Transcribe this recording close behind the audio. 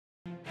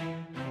Welcome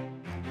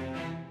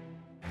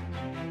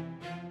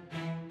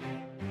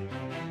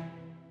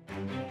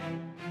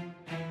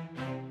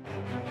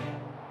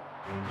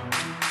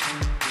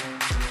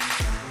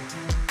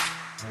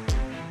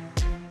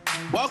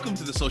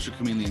to the Social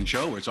Chameleon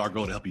Show, where it's our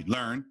goal to help you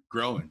learn,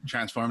 grow, and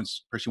transform into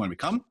the person you want to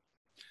become.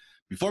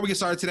 Before we get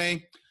started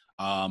today,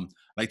 I'd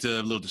like to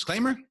a little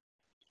disclaimer.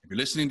 If you're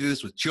listening to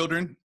this with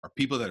children or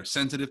people that are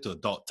sensitive to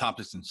adult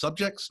topics and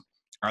subjects,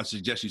 I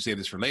suggest you save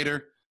this for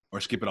later or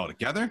skip it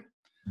altogether.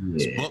 Yeah.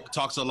 This book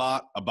talks a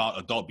lot about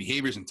adult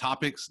behaviors and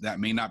topics that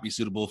may not be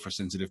suitable for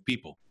sensitive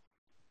people.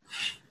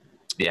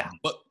 Yeah.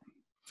 But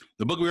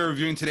the book we're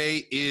reviewing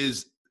today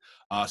is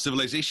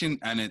Civilization,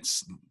 and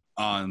it's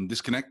on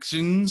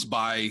Disconnections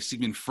by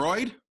Sigmund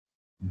Freud.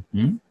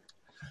 Mm-hmm.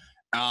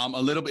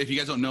 A little bit, if you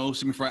guys don't know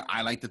Sigmund Freud,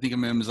 I like to think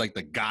of him as like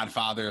the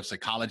godfather of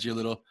psychology a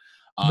little.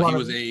 He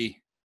was a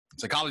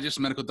psychologist,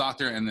 medical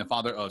doctor, and the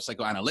father of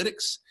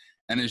psychoanalytics,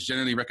 and is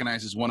generally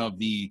recognized as one of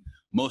the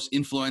most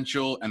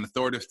influential and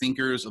authoritative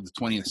thinkers of the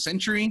 20th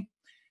century.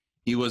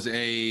 He was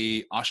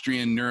a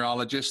Austrian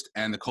neurologist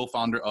and the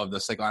co-founder of the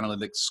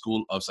psychoanalytic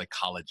school of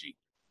psychology.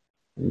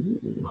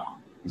 Ooh.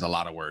 There's a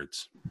lot of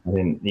words. I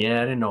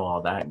didn't know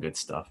all that good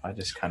stuff. I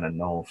just kind of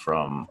know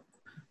from,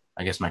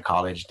 I guess, my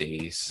college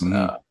days.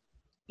 Mm-hmm.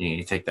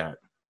 You take that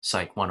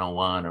Psych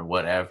 101 or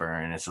whatever,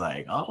 and it's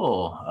like, yeah,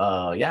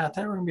 I thought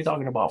we were going to be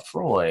talking about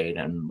Freud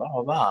and blah,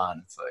 blah, blah.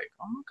 And it's like,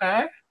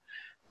 okay,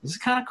 this is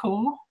kind of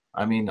cool.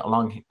 I mean,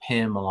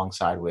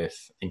 alongside with,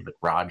 I think, like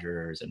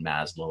Rogers and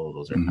Maslow,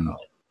 those are kind of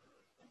like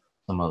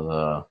some of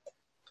the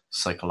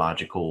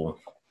psychological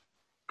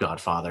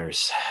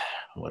godfathers,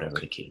 whatever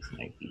the case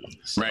might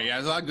be. So. Right, yeah,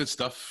 there's a lot of good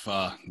stuff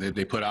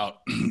they put out,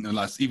 and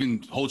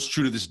even holds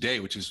true to this day,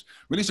 which is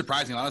really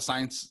surprising. A lot of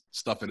science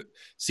stuff that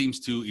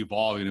seems to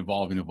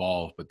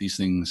evolve, but these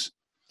things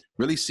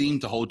really seem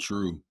to hold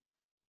true.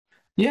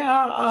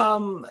 Yeah,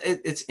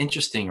 it's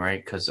interesting,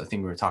 right? Because I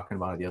think we were talking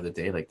about it the other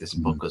day. Like, this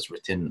book was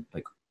written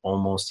like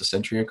almost a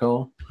century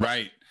ago.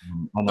 Right.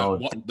 I know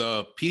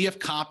the PDF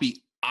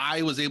copy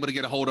I was able to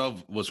get a hold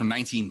of was from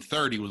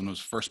 1930, when it was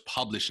first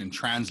published and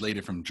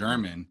translated from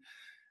German.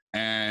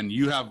 And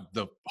you have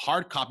the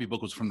hard copy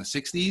book was from the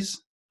 60s?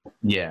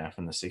 Yeah,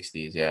 from the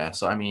 60s, yeah.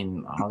 So, I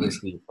mean,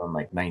 obviously from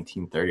like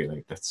 1930,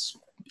 like that's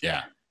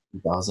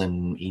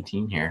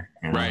 2018 here.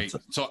 You know? Right.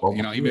 So,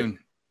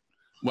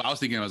 I was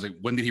thinking, I was like,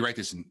 when did he write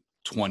this? In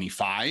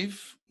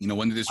 25?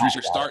 When did this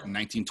research start? In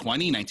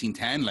 1920,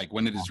 1910? Like,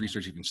 when did this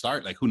research even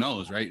start? Like, who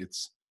knows, right?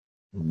 It's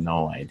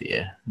no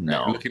idea.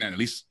 No. We're looking at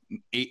least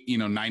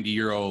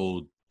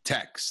 90-year-old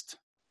text.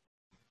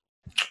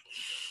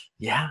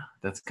 Yeah,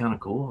 that's kind of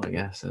cool. I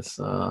guess that's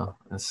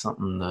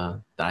something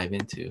to dive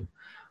into.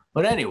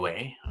 But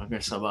anyway, I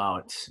guess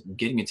about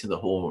getting into the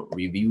whole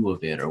review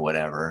of it or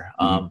whatever.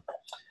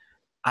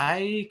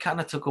 I kind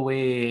of took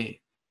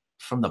away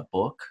from the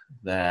book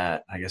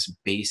that I guess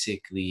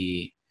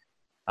basically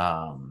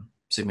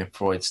Sigmund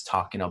Freud's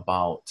talking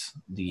about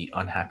the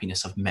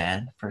unhappiness of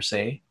man per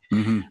se,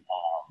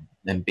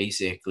 and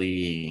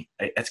basically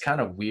it's kind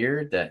of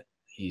weird that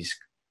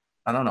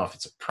I don't know if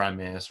it's a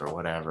premise or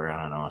whatever. I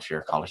don't know if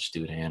you're a college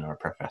student or a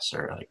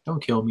professor. Like,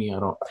 don't kill me. I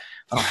don't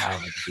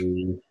have a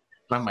degree.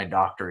 I have my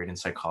doctorate in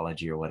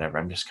psychology or whatever.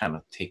 I'm just kind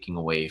of taking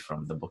away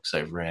from the books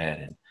I've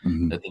read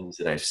and the things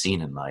that I've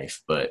seen in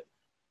life. But,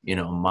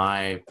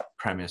 my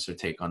premise or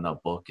take on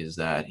that book is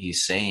that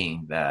he's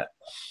saying that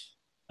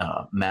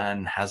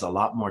man has a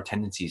lot more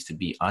tendencies to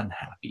be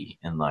unhappy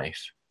in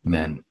life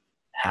than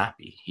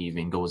happy. He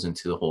even goes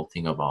into the whole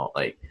thing about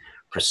like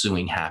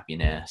pursuing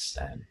happiness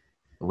and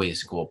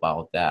ways to go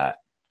about that.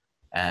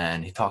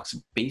 And he talks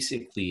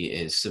basically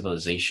is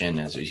civilization,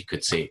 as you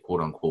could say,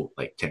 quote unquote,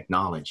 like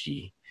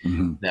technology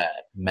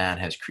that man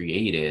has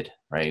created,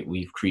 right?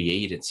 We've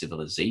created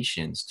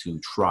civilizations to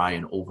try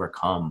and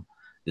overcome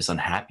this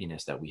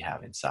unhappiness that we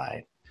have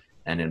inside.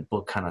 And then the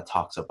book kind of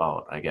talks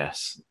about, I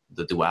guess,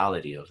 the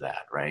duality of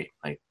that, right?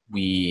 Like,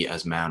 we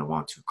as man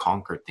want to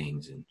conquer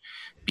things and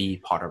be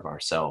part of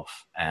ourselves,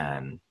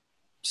 and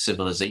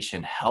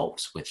civilization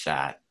helps with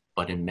that.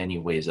 But in many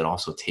ways, it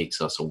also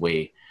takes us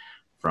away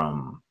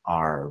from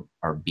our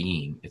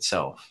being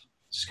itself.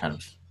 It's kind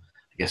of,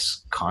 I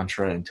guess,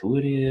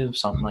 contra-intuitive,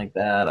 something like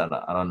that.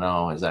 I don't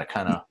know. Is that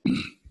kind of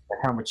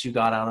what you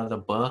got out of the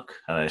book?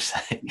 I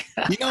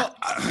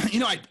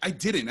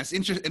didn't. That's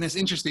interesting, and it's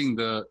interesting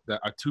the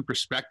our two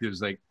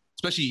perspectives. Like,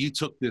 especially you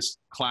took this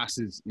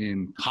classes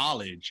in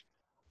college,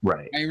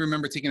 right? I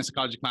remember taking a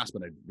psychology class,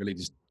 but I really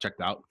just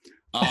checked out.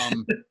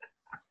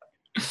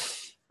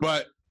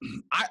 But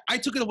I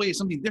took it away as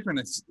something different.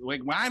 It's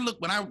like when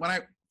I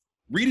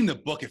reading the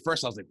book at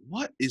first, I was like,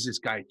 what is this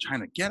guy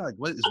trying to get? Like,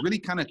 what is really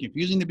kind of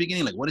confusing in the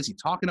beginning? Like, what is he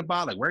talking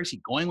about? Like, where is he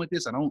going with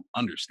this? I don't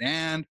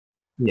understand.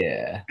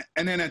 Yeah.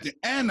 And then at the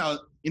end, I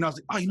was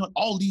like, oh, it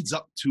all leads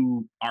up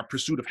to our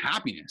pursuit of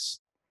happiness.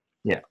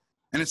 Yeah.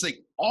 And it's like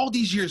all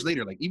these years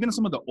later, like even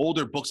some of the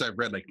older books I've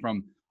read, like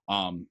from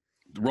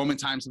the Roman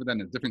times, some of that,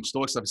 and the different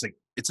Stoic stuff,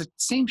 it's the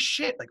same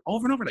shit, like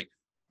over and over. Like,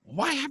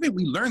 why haven't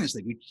we learned this?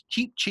 Like, we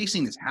keep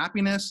chasing this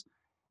happiness,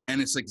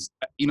 And it's like,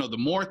 you know, the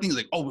more things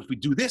like, oh, if we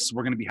do this,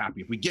 we're going to be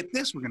happy. If we get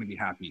this, we're going to be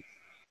happy.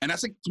 And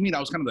that's like, to me, that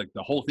was kind of like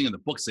the whole thing of the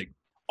book. It's like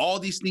all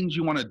these things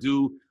you want to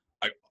do,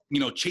 like, you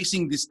know,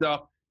 chasing this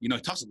stuff, you know,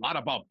 it talks a lot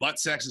about butt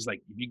sex. It's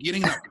like, if you're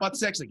getting enough butt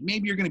sex, like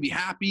maybe you're going to be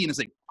happy. And it's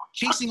like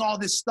chasing all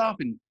this stuff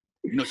and,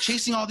 you know,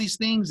 chasing all these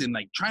things and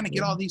like trying to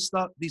get all these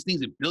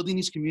things and building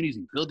these communities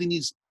and building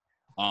these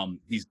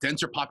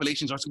denser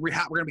populations. We're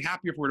going to be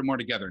happier if we're more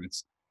together. And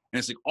it's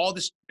like all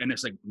this, and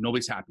it's like,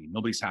 nobody's happy.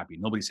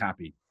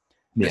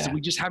 Yeah. It's like,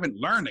 we just haven't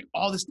learned like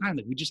all this time.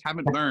 Like we just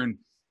haven't learned,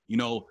 you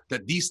know,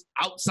 that these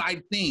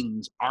outside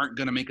things aren't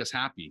going to make us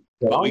happy.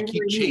 But we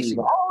keep chasing.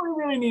 All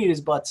we really need is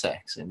butt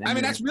sex. And I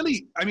mean, that's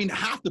really, I mean,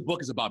 half the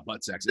book is about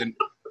butt sex. And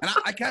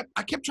I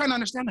kept trying to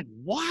understand, like,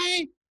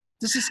 why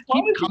does this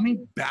keep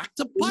coming back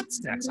to butt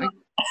sex? I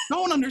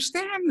don't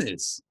understand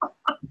this.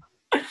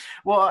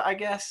 Well, I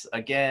guess,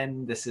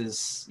 again, this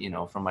is, you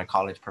know, from my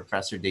college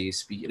professor days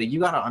speak. Like, you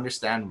got to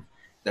understand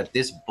that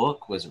this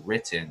book was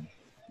written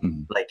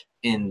like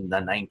in the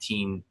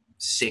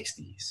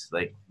 1960s,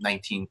 like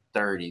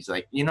 1930s,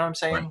 like, you know what I'm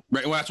saying?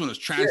 Right. Well, that's when it was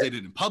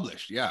translated and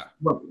published. Yeah.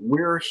 Look,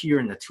 we're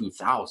here in the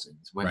 2000s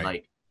when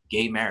like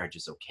gay marriage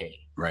is okay.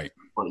 Right.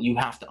 But you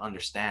have to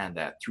understand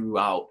that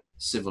throughout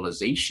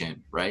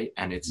civilization, right,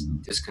 and its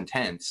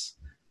discontents,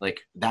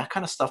 like that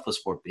kind of stuff was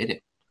forbidden.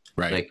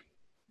 Right. Like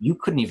you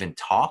couldn't even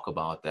talk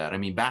about that. I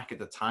mean, back at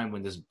the time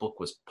when this book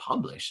was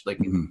published, like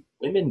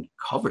women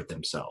covered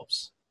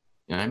themselves.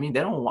 You know what I mean? They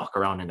don't walk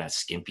around in that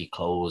skimpy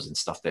clothes and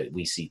stuff that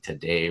we see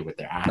today with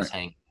their ass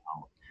hanging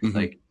out.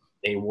 Like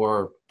they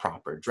wore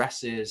proper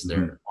dresses,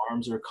 their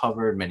arms were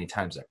covered, many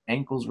times their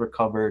ankles were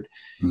covered.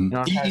 You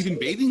know, even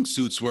bathing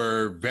suits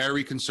were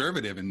very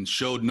conservative and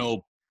showed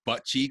no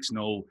butt cheeks,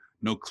 no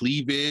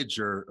cleavage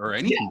or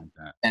anything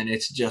like that. And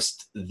it's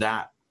just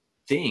that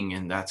thing.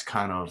 And that's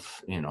kind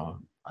of, you know,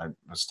 I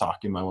was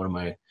talking to one of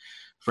my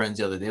friends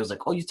the other day. I was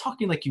like, oh, you're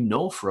talking like you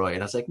know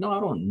Freud. I was like, no, I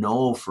don't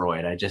know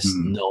Freud. I just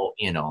know,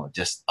 you know,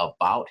 just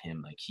about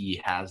him. Like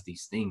he has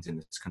these things and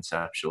it's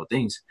conceptual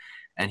things.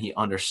 And he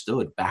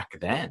understood back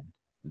then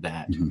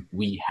that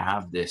we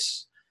have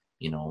this,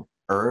 you know,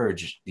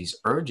 these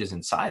urges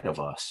inside of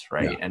us,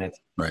 right? And it's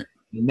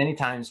many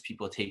times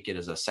people take it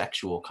as a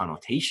sexual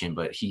connotation,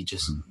 but he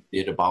just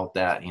did about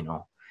that, you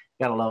know.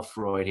 You gotta love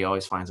Freud. He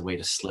always finds a way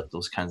to slip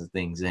those kinds of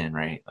things in,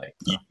 right? Like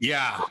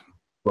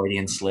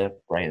Freudian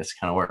slip, right? That's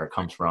kind of where it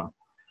comes from.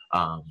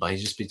 But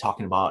he's just be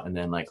talking about, and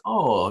then like,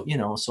 oh, you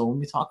know, so when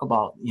we talk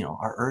about, you know,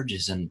 our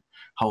urges and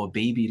how a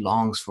baby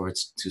longs for it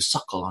to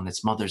suckle on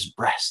its mother's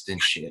breast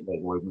and shit.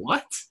 Like, what?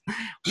 What are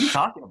you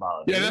talking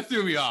about? Yeah, that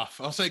threw me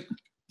off. I was like,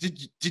 did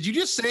you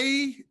just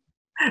say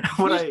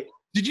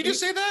did you just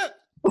say that?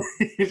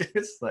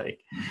 It's like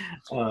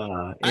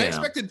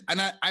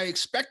I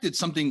expected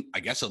something,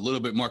 I guess, a little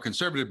bit more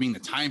conservative, being the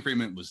time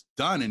frame it was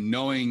done and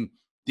knowing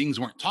things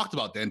weren't talked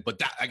about then. But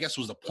that, I guess,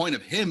 was the point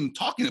of him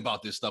talking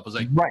about this stuff. Was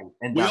like,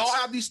 and we all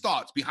have these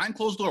thoughts behind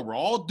closed door. We're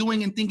all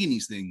doing and thinking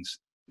these things.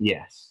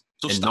 Yes.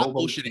 So and stop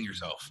bullshitting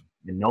yourself.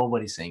 And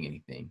nobody's saying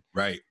anything.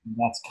 Right. And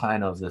that's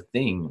kind of the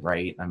thing,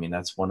 right? I mean,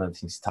 that's one of the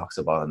things he talks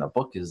about in the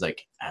book is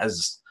like,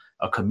 as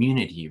a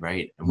community,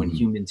 right? And when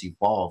humans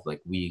evolve,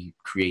 like we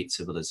create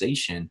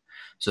civilization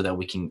so that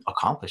we can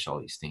accomplish all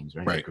these things,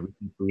 right? Like we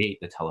can create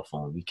the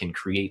telephone, we can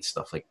create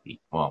stuff like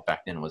well,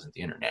 back then it wasn't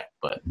the internet,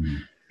 but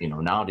you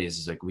know, nowadays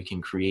it's like we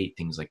can create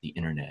things like the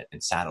internet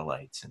and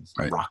satellites and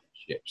rocket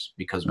ships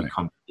because we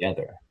come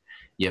together.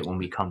 Yet when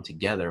we come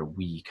together,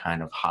 we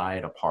kind of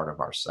hide a part of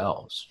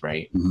ourselves,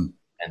 right? And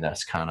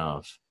that's kind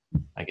of,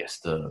 I guess,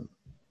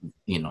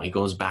 you know, he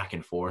goes back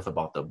and forth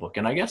about the book.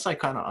 And I guess I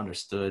kind of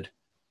understood,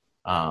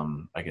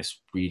 I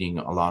guess, reading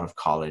a lot of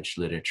college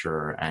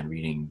literature and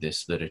reading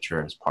this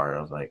literature as part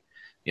of like,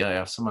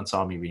 if someone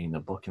saw me reading the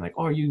book and like,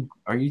 oh, are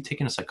you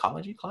taking a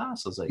psychology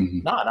class? I was like,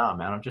 no,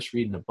 man, I'm just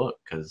reading the book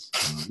because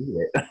I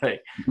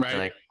read it.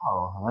 Like,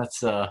 oh,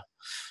 that's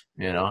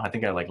you know, I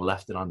think I like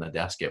left it on the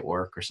desk at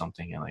work or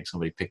something, and like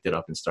somebody picked it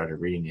up and started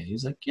reading it.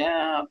 He's like,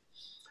 yeah,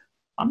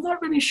 I'm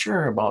not really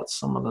sure about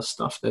some of the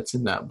stuff that's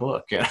in that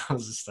book. And I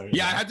was just starting.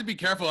 Yeah, I had to be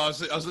careful. I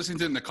was listening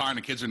to it in the car, and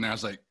the kids were in there. I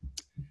was like,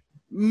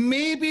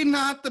 maybe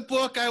not the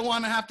book I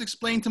want to have to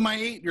explain to my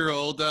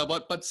 8-year-old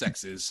what butt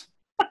sex is.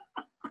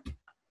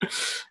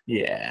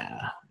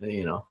 Yeah,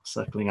 you know,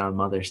 suckling on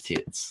mother's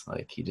tits.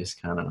 Like he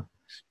just kind of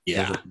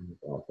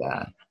about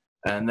that.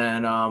 And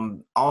then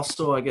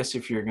also, I guess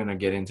if you're gonna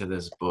get into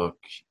this book,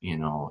 you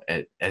know,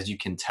 as you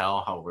can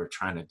tell how we're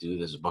trying to do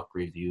this book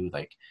review,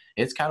 like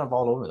it's kind of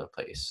all over the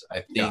place.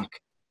 I think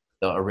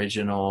the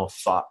original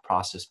thought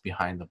process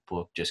behind the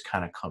book just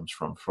kind of comes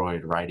from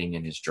Freud writing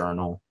in his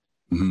journal,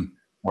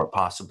 or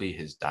possibly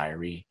his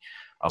diary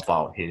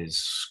about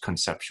his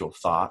conceptual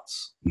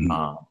thoughts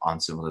on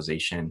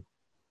civilization.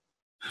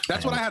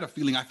 That's what I had a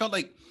feeling. I felt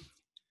like,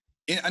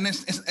 and I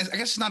guess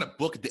it's not a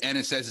book at the end.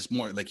 It says it's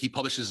more like he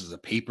publishes as a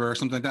paper or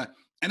something like that.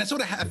 And it's what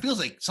it feels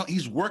like. So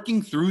he's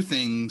working through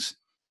things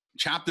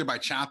chapter by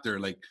chapter,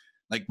 like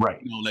you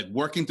know, like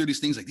working through these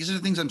things. Like, these are the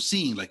things I'm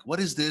seeing. Like, what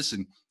is this?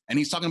 And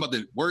he's talking about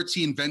the words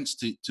he invents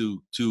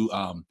to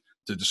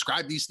to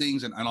describe these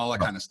things and all that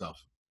kind of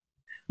stuff.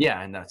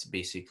 Yeah, and that's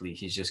basically,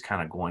 he's just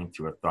kind of going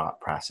through a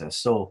thought process.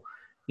 So,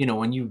 you know,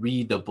 when you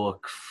read the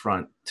book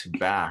front to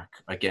back,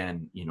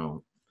 again, you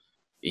know,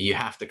 you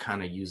have to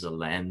kind of use a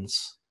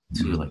lens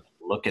to like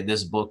look at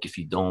this book. If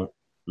you don't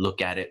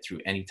look at it through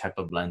any type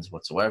of lens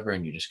whatsoever,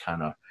 and you just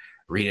kind of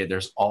read it,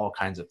 there's all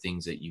kinds of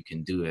things that you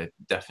can do. It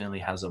definitely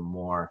has a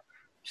more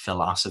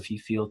philosophy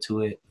feel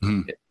to it.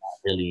 It's not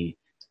really,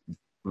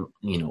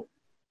 you know,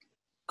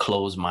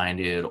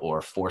 closed-minded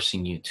or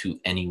forcing you to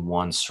any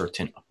one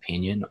certain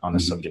opinion on a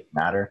subject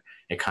matter.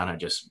 It kind of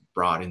just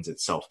broadens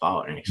itself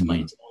out and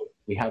explains, oh,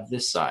 we have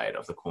this side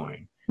of the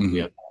coin, we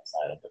have that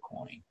side of the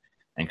coin,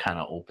 and kind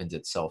of opens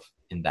itself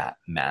in that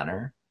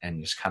manner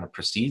and just kind of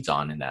proceeds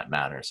on in that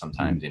manner.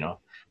 Sometimes, you know,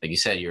 like you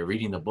said, you're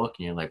reading the book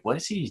and you're like, what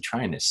is he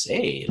trying to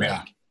say?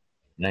 Like,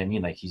 you know what I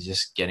mean? Like, he's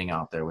just getting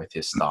out there with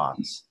his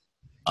thoughts.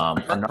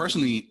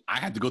 Personally, I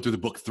had to go through the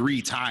book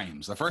 3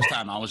 times. The first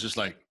time I was just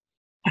like,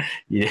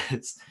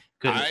 yes,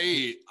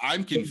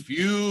 I'm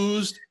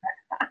confused.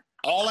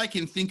 All I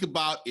can think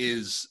about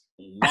is,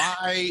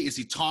 why is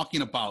he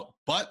talking about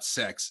butt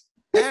sex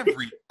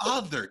every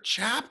other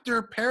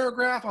chapter,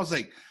 paragraph?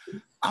 I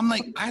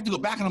had to go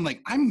back and I'm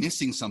like, I'm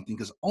missing something,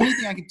 because only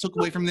thing I took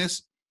away from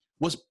this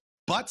was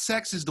butt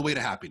sex is the way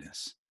to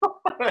happiness.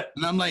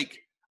 And I'm like,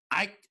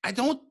 I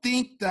don't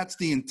think that's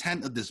the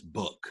intent of this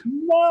book.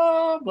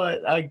 No, but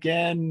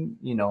again,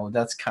 you know,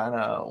 that's kind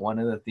of one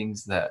of the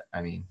things that,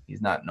 I mean,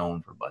 he's not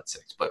known for butt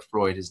sex, but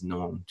Freud is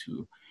known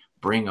to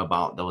bring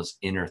about those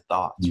inner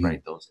thoughts,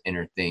 right? Those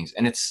inner things.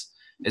 And it's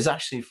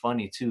actually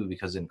funny too,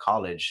 because in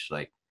college,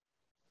 like,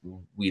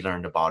 we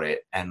learned about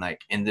it. And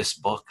like in this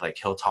book, like,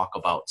 he'll talk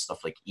about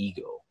stuff like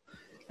ego.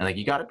 And like,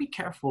 you got to be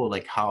careful,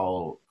 like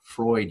how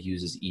Freud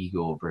uses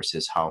ego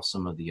versus how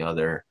some of the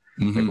other,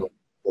 like,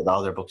 the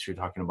other books you're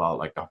talking about,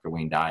 like Dr.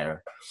 Wayne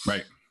Dyer,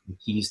 right?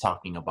 He's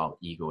talking about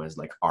ego as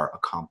like our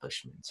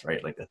accomplishments,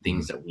 right? Like the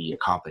things that we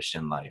accomplished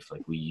in life,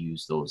 like we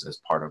use those as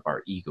part of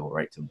our ego,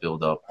 right? To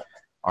build up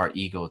our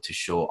ego, to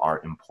show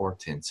our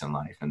importance in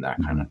life and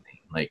that kind of thing.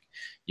 Like,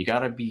 you got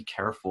to be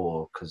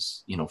careful,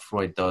 because, you know,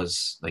 Freud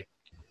does, like,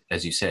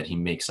 as you said, he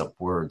makes up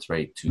words,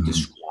 right, to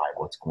describe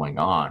what's going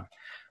on.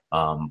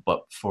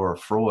 But for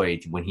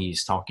Freud, when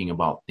he's talking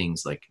about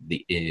things like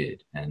the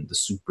id and the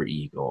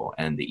superego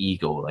and the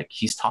ego, like,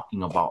 he's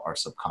talking about our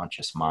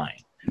subconscious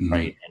mind,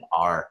 right? And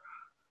our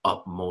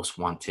utmost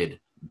wanted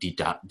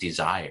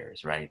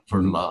desires, right?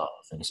 For love,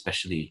 and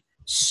especially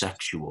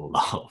sexual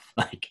love,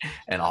 like,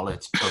 and all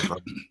its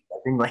perversion. I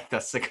think, like,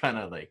 that's the kind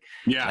of like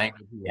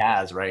language he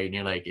has, right? And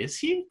you're like, is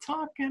he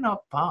talking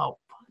about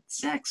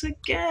sex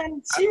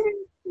again?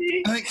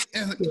 Seriously?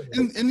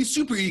 And the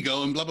super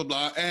ego and blah blah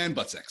blah and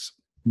butt sex.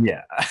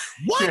 Yeah.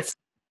 What?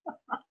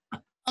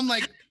 I'm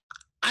like,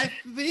 I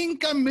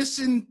think I'm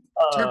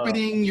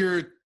misinterpreting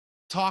your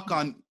talk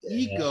on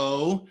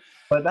ego.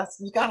 But that's,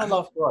 you gotta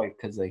love Freud,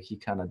 because like, he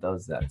kind of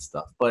does that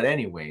stuff. But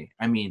anyway,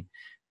 I mean,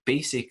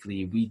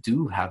 basically, we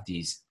do have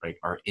these, like,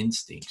 our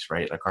instincts,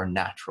 right? Like our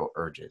natural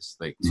urges,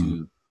 like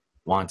to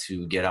want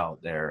to get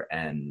out there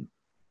and,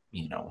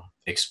 you know,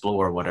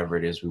 explore whatever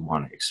it is we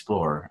want to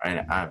explore. And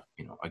I've,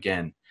 you know,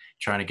 again,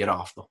 trying to get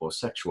off the whole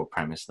sexual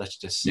premise. Let's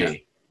just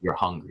say you're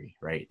hungry,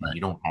 right?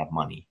 You don't have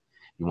money.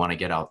 You want to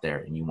get out there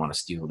and you want to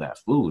steal that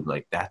food.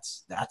 Like,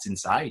 that's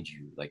inside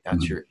you. Like,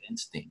 that's your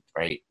instinct,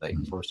 right? Like,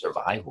 for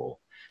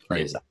survival,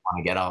 is I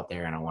want to get out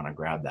there and I want to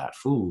grab that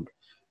food.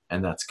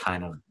 And that's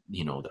kind of,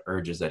 you know, the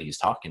urges that he's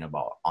talking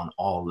about on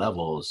all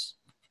levels,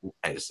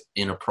 as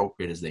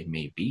inappropriate as they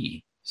may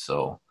be.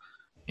 So,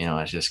 you know,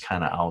 it's just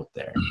kind of out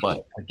there.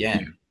 But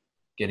again,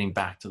 getting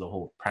back to the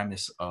whole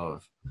premise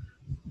of,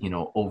 you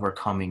know,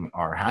 overcoming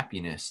our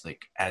happiness,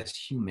 like, as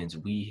humans,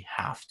 we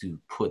have to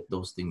put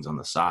those things on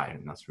the side.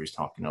 And that's what he's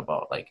talking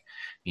about. Like,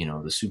 you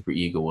know, the super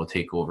ego will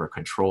take over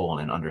control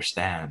and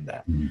understand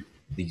that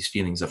these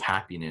feelings of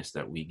happiness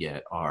that we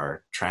get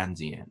are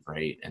transient,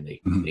 right? And they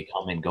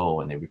come and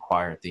go, and they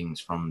require things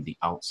from the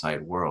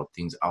outside world,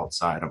 things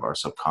outside of our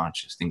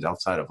subconscious, things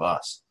outside of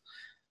us.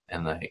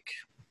 And like,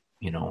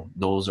 you know,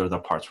 those are the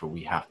parts where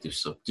we have to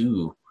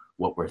subdue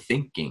what we're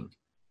thinking,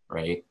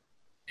 right?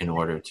 In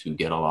order to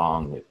get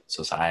along with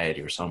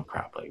society or some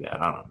crap like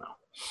that. I don't know.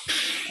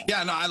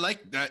 Yeah, no, I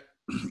like that.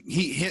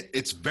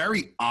 It's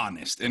very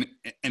honest, and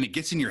it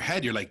gets in your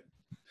head. You're like,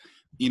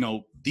 you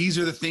know, these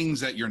are the things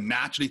that you're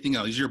naturally thinking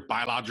of. These are your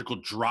biological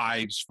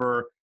drives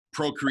for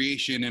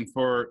procreation and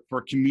for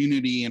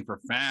community and for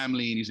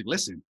family. And he's like,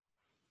 listen,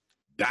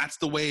 that's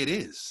the way it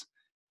is.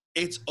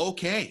 It's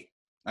okay.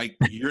 Like,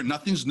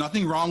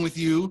 nothing wrong with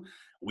you.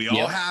 We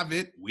all have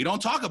it. We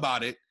don't talk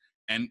about it.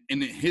 And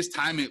in his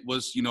time, it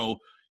was, taboo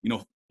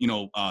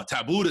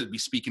to be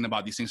speaking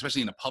about these things,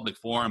 especially in a public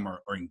forum or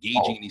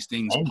engaging in these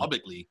things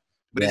publicly.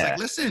 But he's like,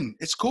 listen,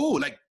 it's cool.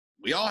 Like,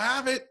 we all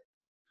have it.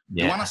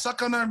 You want to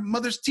suck on our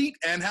mother's teat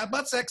and have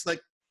butt sex? Like,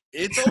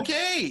 it's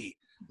okay.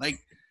 Like,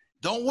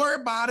 don't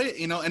worry about it.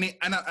 You know, and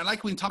I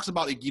like when he talks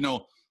about, like, you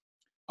know,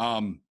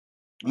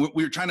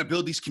 we're trying to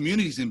build these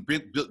communities and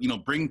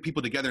bring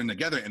people together.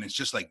 And it's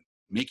just like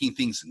making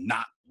things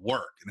not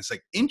work. And it's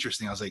like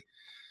interesting. I was like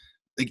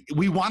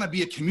we want to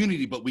be a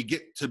community, but we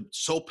get to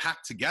so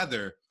packed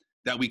together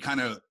that we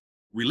kind of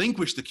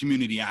relinquish the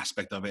community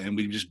aspect of it, and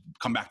we just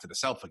come back to the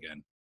self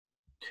again.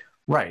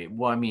 Right.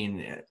 Well, I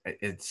mean,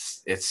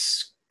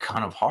 it's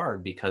kind of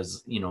hard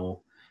because, you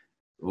know,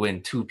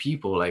 when two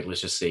people, like, let's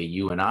just say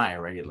you and I,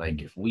 right,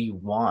 like if we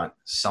want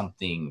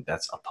something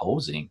that's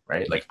opposing,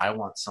 right, like I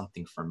want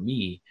something from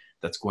me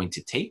that's going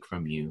to take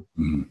from you,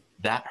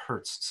 that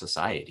hurts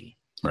society.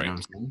 Right. You know what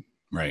I'm saying?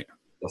 Right.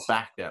 The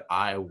fact that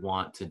I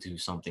want to do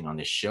something on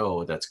this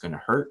show that's going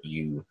to hurt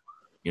you,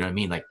 you know what I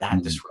mean, like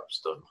that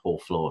disrupts the whole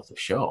flow of the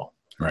show.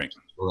 Right.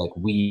 So like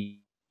we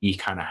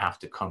kind of have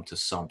to come to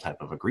some type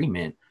of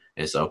agreement.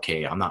 Is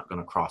okay, I'm not going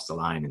to cross the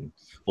line and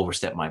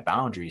overstep my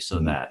boundaries so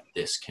that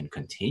this can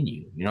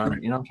continue. You know,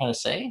 you know what I'm trying to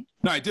say?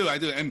 No, I do.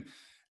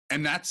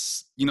 And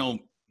that's, you know,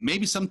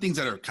 maybe some things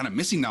that are kind of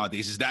missing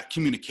nowadays is that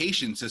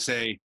communication to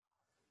say,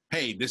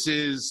 hey, this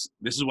is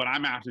what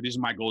I'm after. These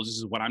are my goals. This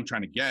is what I'm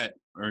trying to get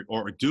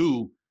or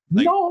do.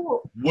 Like,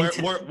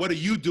 what are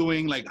you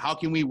doing? Like, how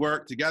can we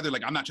work together?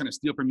 Like, I'm not trying to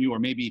steal from you, or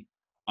maybe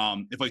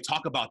if I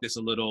talk about this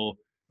a little,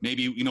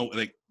 maybe, you know,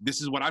 like,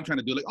 this is what I'm trying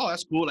to do. Like, oh,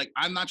 that's cool. Like,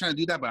 I'm not trying to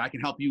do that, but I can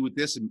help you with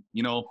this. And,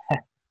 you know.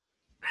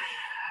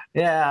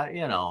 Yeah,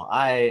 you know,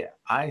 I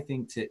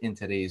think in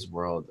today's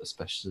world,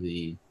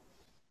 especially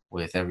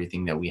with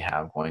everything that we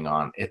have going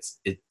on, it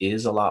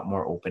is a lot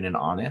more open and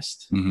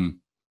honest.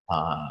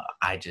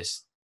 I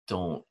just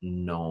don't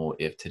know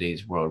if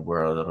today's world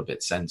we're a little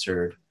bit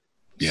censored.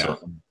 Yeah. So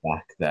the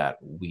fact that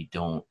we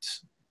don't,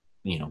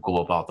 you know, go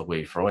about the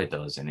way Freud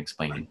does in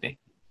explaining things.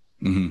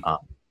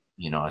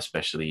 You know,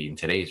 especially in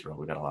today's world,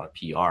 we got a lot of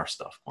PR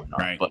stuff going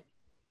on. But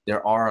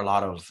there are a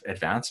lot of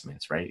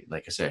advancements, right?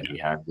 Like I said, we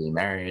have gay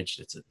marriage,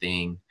 it's a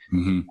thing,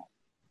 and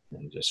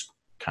just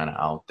kind of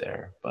out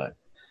there. But,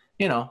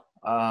 you know,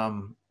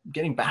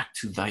 getting back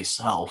to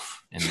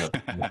thyself and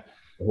the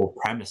whole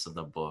premise of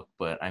the book.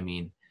 But I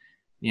mean,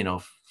 you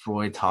know,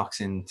 Freud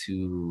talks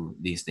into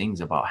these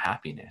things about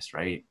happiness,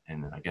 right?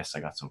 And I guess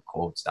I got some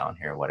quotes down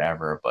here,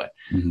 whatever, but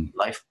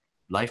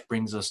life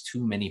brings us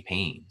too many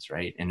pains,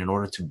 right? And in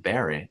order to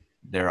bear it,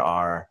 there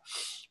are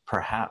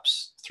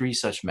perhaps 3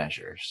 such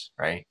measures,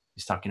 right?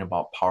 He's talking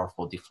about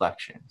powerful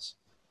deflections,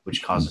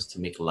 which cause us to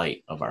make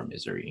light of our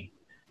misery,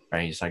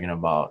 right? He's talking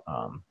about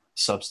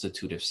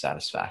substitutive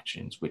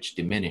satisfactions, which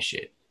diminish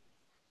it.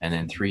 And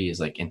then 3 is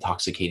like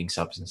intoxicating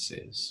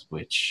substances,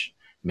 which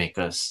make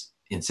us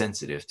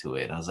insensitive to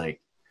it. I was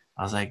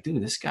like,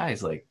 dude, this guy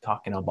is like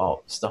talking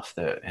about stuff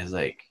that is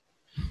like,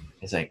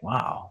 it's like,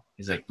 wow.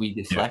 He's like, we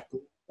deflect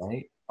it,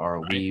 right?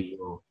 Or we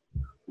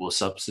will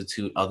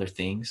substitute other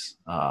things,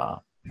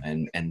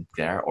 and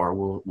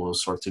we'll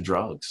sort to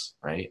drugs,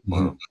 right?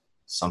 Or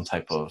some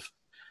type of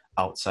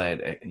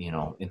outside, you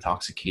know,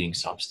 intoxicating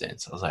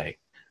substance. I was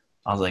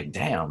like,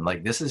 damn,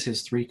 like this is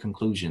his 3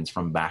 conclusions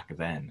from back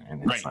then,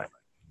 and it's like,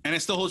 and it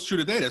still holds true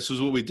today. This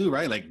is what we do,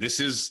 right? Like this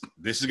is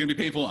going to be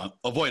painful,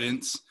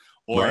 avoidance,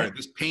 or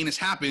this pain has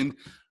happened.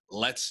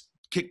 Let's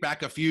kick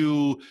back a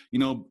few, you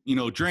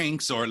know,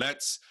 drinks, or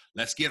let's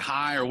get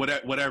high, or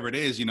whatever it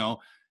is, you know.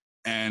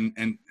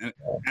 And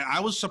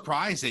I was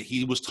surprised that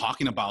he was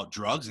talking about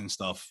drugs and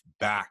stuff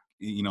back,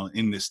 you know,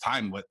 in this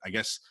time. But I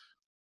guess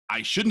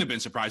I shouldn't have been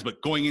surprised.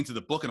 But going into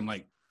the book, and I'm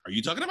like, are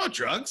you talking about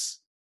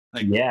drugs?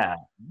 Like,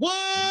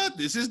 what?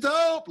 This is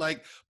dope.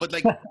 Like, but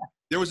like,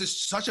 there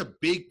was such a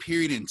big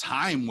period in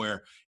time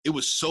where it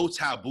was so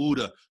taboo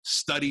to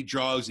study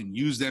drugs and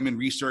use them in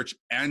research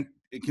and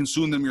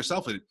consume them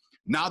yourself. And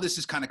now this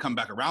has kind of come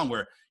back around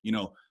where, you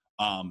know,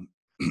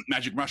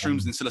 magic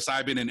mushrooms and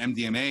psilocybin and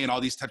MDMA and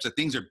all these types of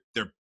things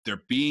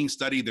they're being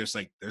studied. There's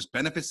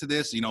benefits to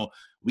this, you know,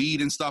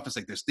 weed and stuff. It's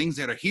like there's things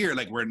that are here.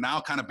 Like we're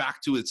now kind of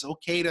back to it's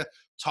okay to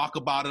talk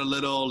about it a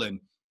little, and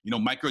you know,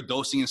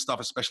 microdosing and stuff,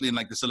 especially in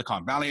like the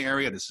Silicon Valley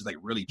area. This is like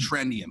really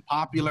trendy and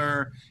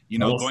popular. You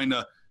know, going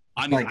to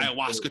on these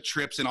ayahuasca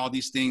trips and all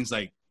these things.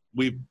 Like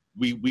we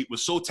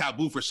was so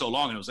taboo for so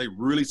long, and it was like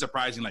really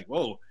surprising. Like,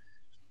 whoa,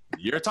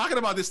 you're talking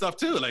about this stuff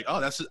too. Like, oh,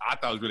 I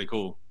thought it was really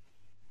cool.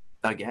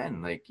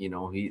 Again, like, you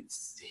know,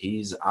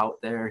 he's out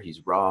there,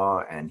 he's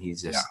raw, and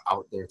he's just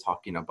out there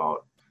talking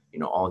about, you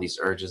know, all these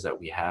urges that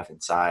we have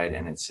inside.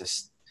 And it's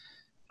just,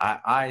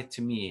 I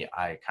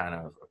kind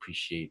of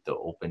appreciate the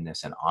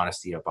openness and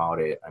honesty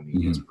about it. I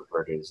mean, as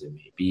perverted as it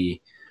may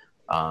be,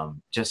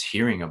 just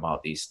hearing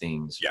about these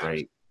things,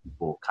 right?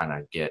 People kind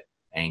of get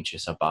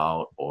anxious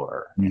about,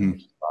 or you know,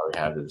 probably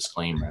have the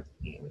disclaimer at the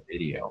beginning of the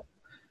video.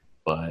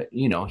 But,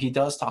 you know, he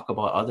does talk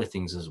about other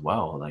things as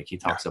well. Like he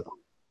talks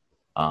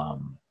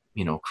about,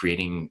 you know,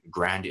 creating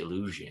grand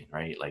illusion,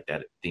 right? Like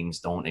that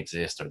things don't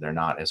exist or they're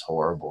not as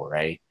horrible,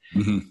 right?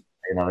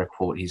 Another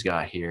quote he's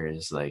got here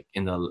is like,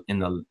 in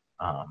the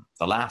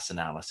last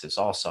analysis,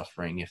 all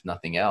suffering, if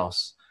nothing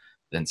else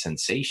than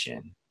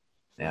sensation,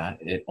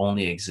 it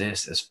only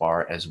exists as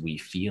far as we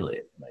feel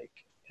it. Like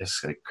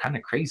it's like kind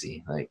of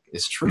crazy. Like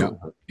it's true.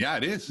 Yeah,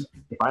 it is.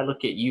 If I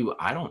look at you,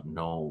 I don't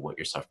know what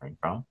you're suffering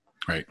from.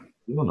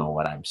 You don't know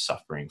what I'm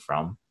suffering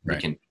from. We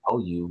can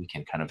tell you, we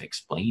can kind of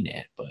explain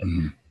it, but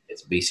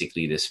it's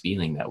basically this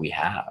feeling that we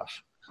have.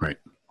 Right.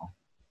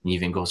 He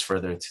even goes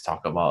further to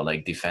talk about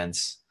like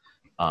defense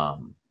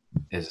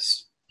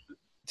is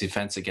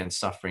defense against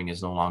suffering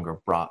is no longer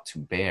brought to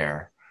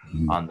bear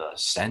on the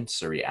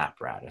sensory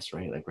apparatus,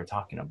 right? Like we're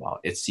talking about,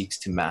 it seeks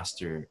to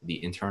master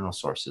the internal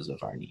sources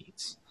of our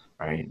needs,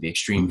 right? The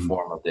extreme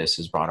form of this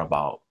is brought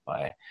about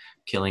by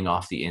killing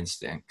off the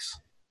instincts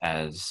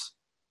as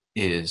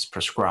is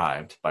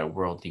prescribed by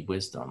worldly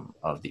wisdom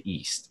of the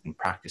East and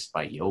practiced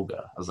by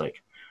yoga. I was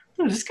like,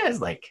 dude, this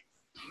guy's like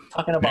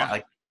talking about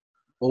like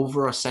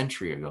over a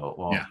century ago,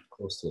 well,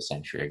 close to a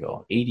century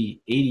ago,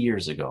 80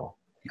 years ago.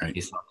 Right.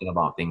 He's talking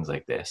about things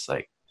like this,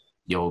 like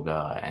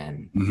yoga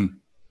and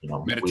you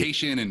know,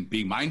 meditation and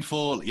being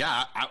mindful.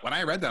 Yeah, when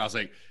I read that, I was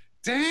like,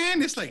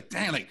 damn, it's like,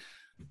 damn, like,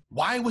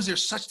 why was there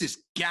such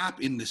this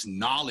gap in this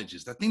knowledge?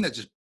 Is the thing that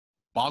just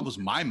boggles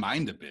my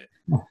mind a bit.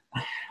 You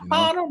know?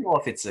 I don't know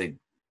if it's a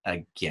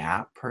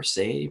gap per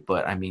se,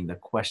 but I mean, the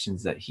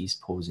questions that he's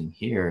posing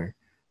here,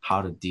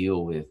 how to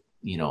deal with,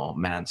 you know,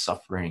 man's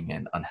suffering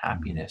and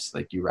unhappiness,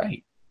 like you're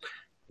right.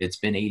 It's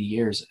been 80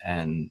 years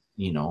and,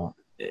 you know,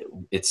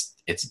 it's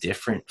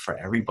different for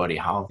everybody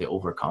how they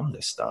overcome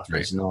this stuff.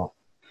 Right.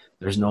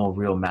 There's no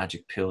real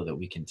magic pill that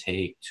we can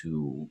take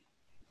to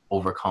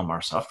overcome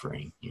our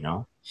suffering, you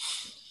know?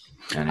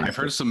 And I've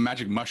heard of some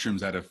magic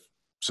mushrooms that have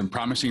some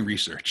promising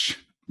research.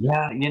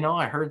 Yeah, you know,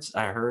 I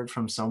heard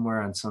from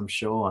somewhere on some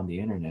show on the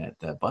internet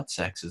that butt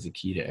sex is the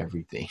key to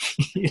everything.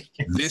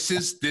 This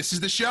is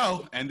the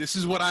show, and this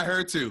is what I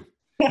heard too.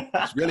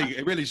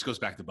 It really just goes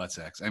back to butt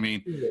sex. I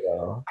mean,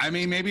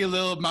 maybe a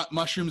little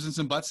mushrooms and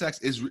some butt sex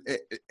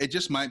it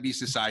just might be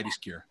society's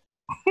cure.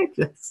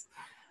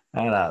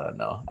 I don't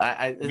know.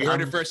 You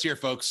heard it first here,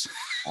 folks.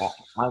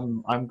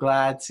 I'm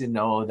glad to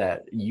know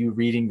that you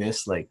reading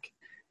this, like,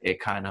 it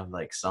kind of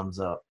like sums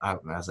up. I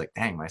was like,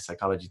 dang, my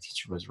psychology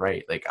teacher was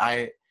right. Like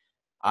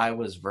I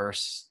was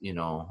versed, you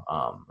know,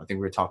 I think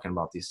we were talking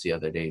about this the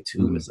other day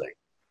too. Is like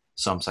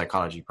some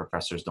psychology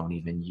professors don't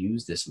even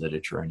use this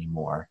literature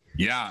anymore.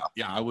 Yeah.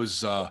 I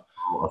was how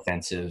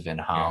offensive and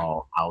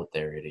how out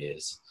there it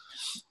is.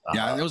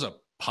 There was a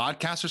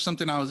podcast or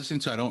something I was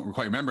listening to. I don't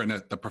quite remember. And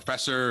the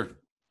professor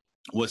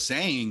was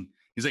saying,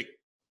 he's like,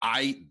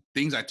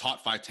 things I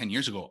taught 5-10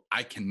 years ago,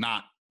 I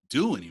cannot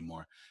do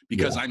anymore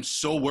because I'm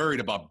so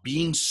worried about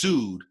being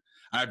sued.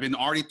 I've been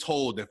already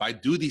told that if I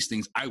do these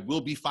things, I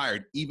will be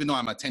fired, even though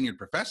I'm a tenured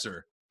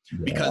professor,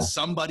 because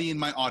somebody in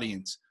my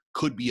audience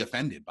could be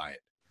offended by it.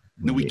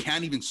 No, we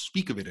can't even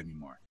speak of it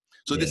anymore.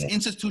 So this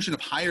institution of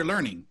higher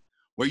learning,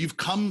 where you've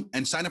come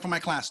and signed up for my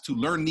class to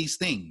learn these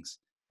things,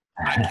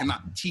 I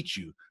cannot teach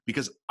you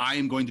because I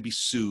am going to be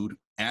sued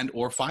and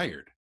or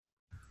fired.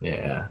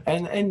 Yeah.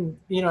 And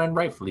you know, and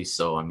rightfully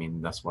so. I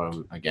mean, that's why,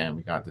 again,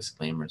 we got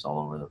disclaimers all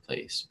over the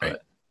place.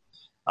 But,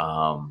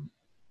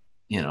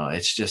 you know,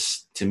 it's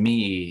just, to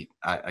me,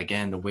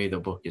 again, the way the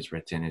book is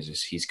written is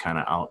just, he's kind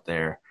of out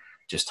there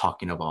just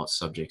talking about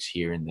subjects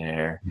here and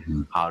there,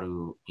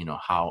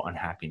 how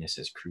unhappiness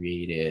is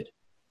created,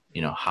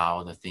 you know,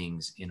 how the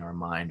things in our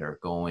mind are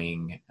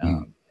going.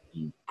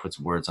 He puts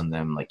words on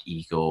them like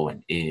ego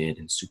and id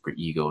and super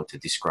ego to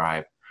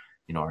describe,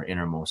 you know, our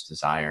innermost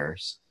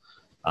desires.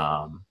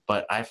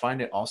 But I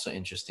find it also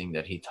interesting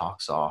that he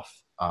talks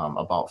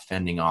about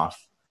fending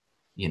off,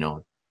 you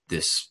know,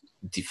 this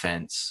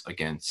defense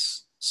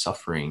against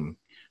suffering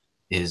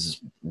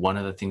is one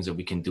of the things that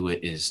we can do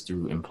it is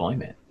through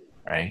employment,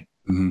 right?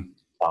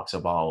 Talks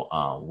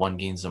about one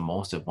gains the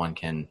most if one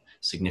can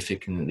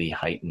significantly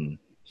heighten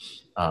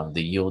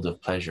the yield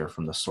of pleasure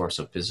from the source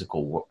of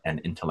physical and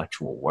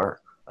intellectual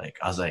work. Like,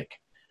 I was like,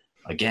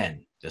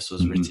 again, this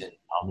was written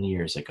how many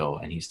years ago?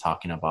 And he's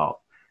talking about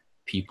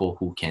people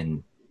who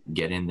can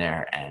get in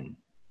there and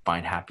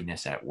find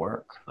happiness at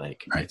work.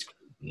 Like, it's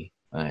crazy.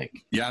 Like,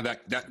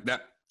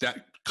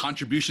 that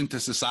contribution to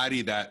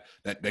society, that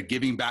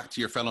giving back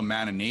to your fellow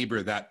man and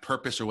neighbor, that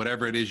purpose or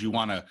whatever it is you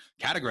want to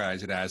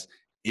categorize it as,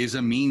 is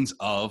a means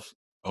of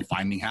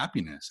finding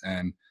happiness.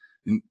 And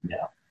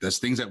there's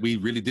things that we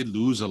really did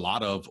lose a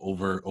lot of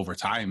over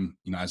time,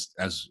 you know,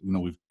 as you know,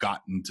 we've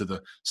gotten to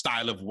the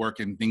style of work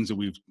and things that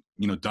we've,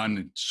 you know, done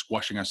and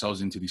squashing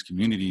ourselves into these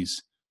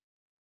communities.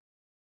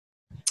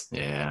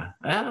 Yeah.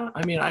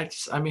 I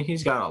mean,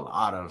 he's got a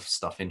lot of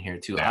stuff in here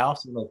too. I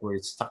also like where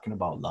it's talking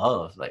about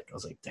love. Like, I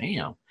was like,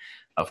 damn.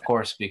 Of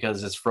course,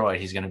 because it's Freud,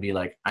 he's gonna be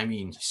like, I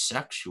mean,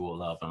 sexual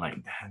love. I'm like,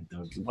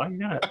 dude, why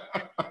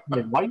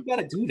you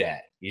gotta do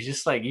that? You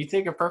just like, you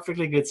take a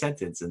perfectly good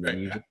sentence and then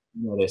you just,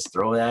 you know, just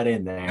throw that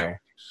in there.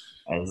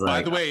 And it's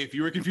by the way, if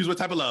you were confused what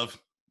type of love,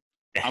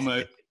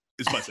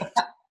 it's butt sex.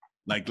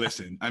 Like,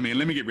 listen, I mean,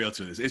 let me get real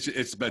to this.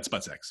 It's butt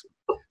sex.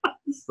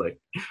 It's like,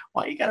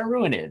 why you gotta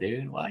ruin it,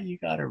 dude? Why you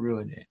gotta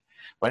ruin it?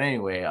 But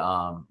anyway,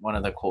 one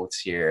of the quotes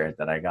here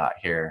that I got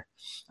here,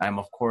 I'm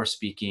of course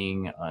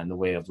speaking in the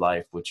way of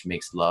life, which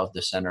makes love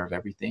the center of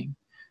everything,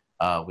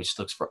 which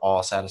looks for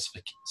all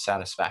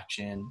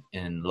satisfaction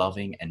in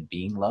loving and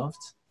being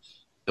loved.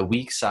 The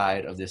weak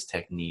side of this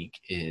technique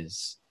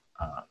is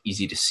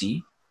easy to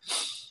see.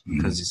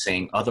 because he's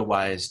saying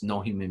otherwise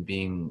no human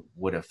being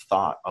would have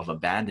thought of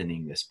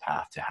abandoning this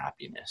path to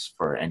happiness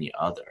for any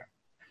other.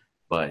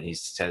 But he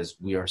says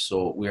we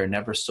are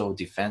never so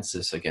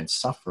defenseless against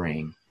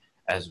suffering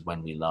as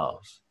when we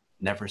love,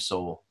 never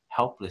so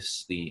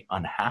helplessly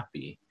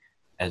unhappy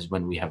as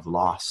when we have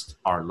lost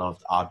our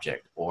loved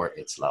object or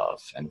its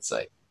love. And it's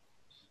like,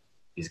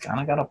 he's kind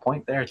of got a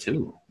point there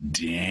too.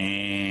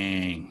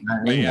 Dang.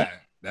 But yeah,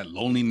 that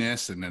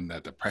loneliness and then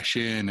that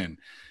depression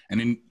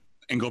and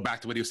go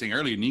back to what he was saying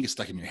earlier, and you get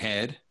stuck in your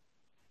head.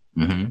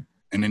 Mm-hmm.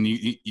 And then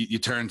you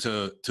turn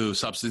to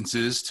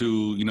substances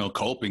to, you know,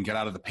 cope and get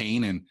out of the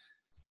pain. And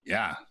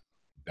yeah,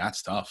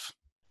 that's tough.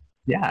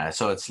 Yeah.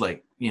 So it's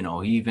like, you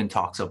know, he even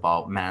talks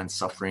about man's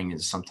suffering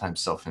is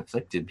sometimes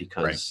self-inflicted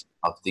because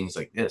of things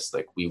like this.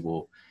 Like we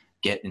will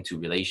get into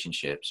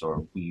relationships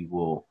or we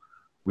will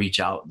reach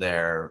out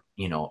there,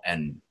 you know,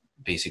 and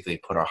basically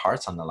put our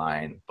hearts on the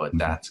line. But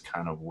that's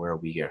kind of where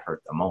we get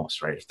hurt the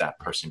most, right? If that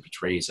person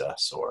betrays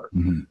us or,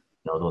 you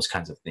know, those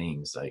kinds of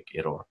things, like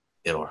it'll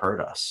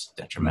hurt us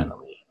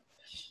detrimentally.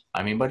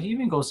 I mean, but he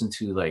even goes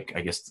into like,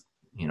 I guess,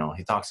 you know,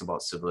 he talks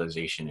about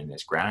civilization and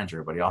its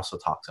grandeur, but he also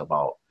talks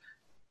about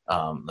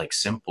like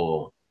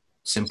simple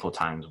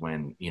times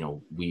when, you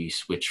know, we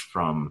switch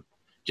from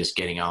just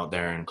getting out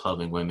there and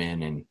clubbing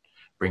women and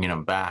bringing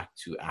them back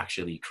to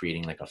actually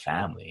creating like a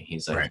family.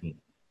 He's like,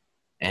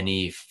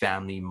 any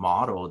family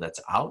model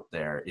that's out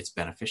there, it's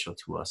beneficial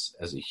to us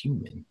as a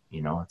human.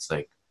 You know, it's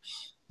like,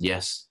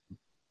 yes,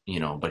 you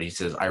know, but he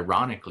says,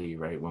 ironically,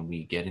 right, when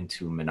we get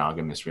into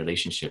monogamous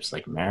relationships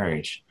like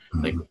marriage,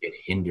 like it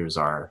hinders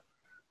our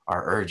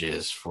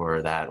urges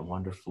for that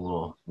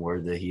wonderful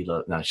word that he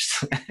loves. No,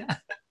 just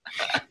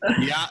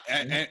yeah,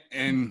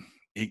 and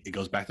it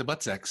goes back to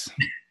butt sex.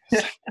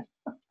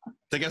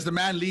 Like as the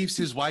man leaves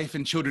his wife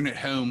and children at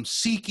home,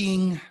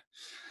 seeking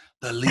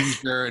the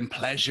leisure and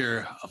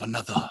pleasure of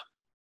another.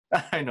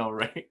 I know,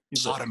 right?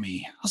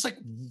 Sodomy. I was like,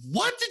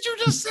 what did you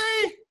just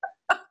say?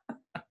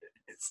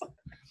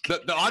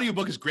 The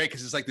audiobook is great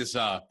because it's like this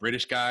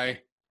British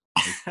guy.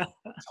 It's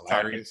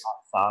hilarious.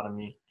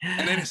 Sodomy.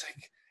 And then it's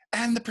like,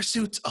 and the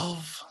pursuit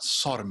of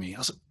sodomy. I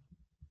was like,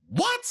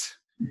 what?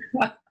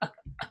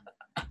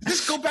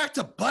 Just go back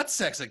to butt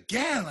sex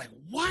again. Like,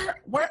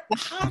 where,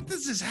 how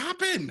does this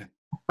happen?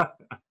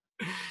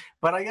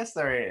 But I guess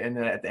they're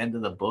at the end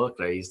of the book,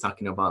 right, he's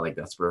talking about like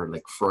that's where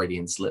like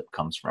Freudian slip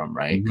comes from,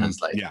 right?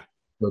 Because like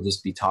he'll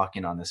just be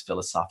talking on this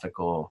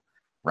philosophical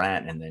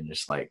rant and then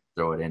just like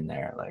throw it in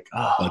there, like,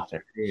 oh,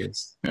 there it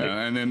is. Like,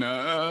 and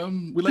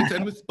then we like to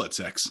end with butt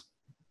sex.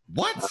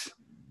 What?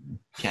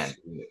 Can't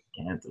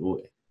do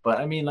it. But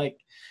I mean, like,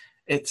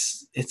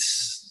 it's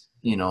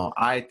you know,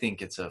 I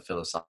think it's a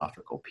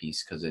philosophical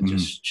piece because it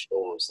just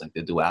shows like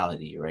the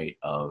duality, right,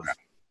 of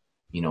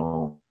you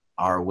know,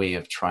 our way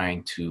of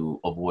trying to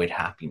avoid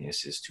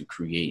happiness is to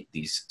create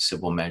these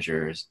civil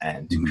measures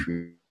and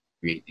to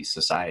create these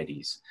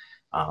societies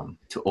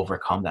to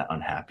overcome that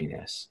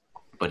unhappiness.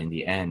 But in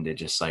the end, it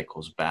just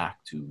cycles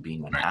back to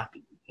being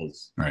unhappy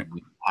because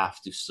we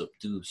have to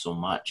subdue so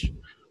much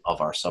of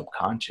our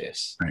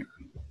subconscious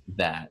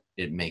that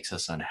it makes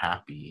us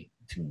unhappy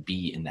to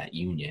be in that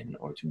union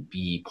or to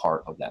be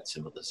part of that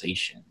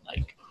civilization.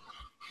 Like,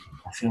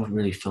 I feel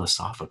really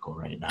philosophical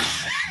right now.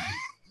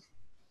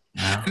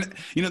 Yeah. And,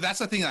 you know, that's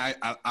the thing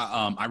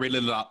I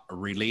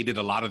related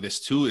a lot of this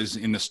to is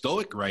in the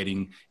Stoic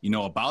writing, you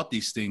know, about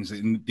these things.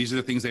 And these are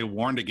the things they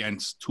warned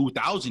against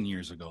 2,000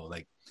 years ago.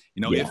 Like,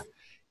 you know,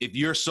 if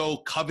you're so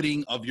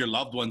coveting of your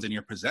loved ones and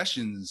your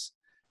possessions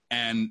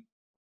and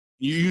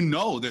you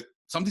know that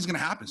something's going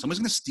to happen, someone's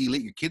going to steal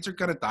it, your kids are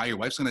going to die, your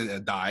wife's going to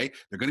die,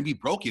 they're going to be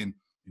broken.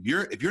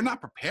 If you're not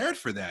prepared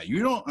for that,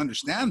 you don't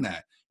understand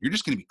that, you're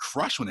just going to be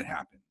crushed when it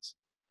happens.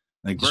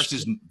 Like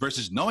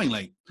versus knowing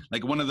like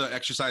one of the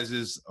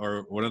exercises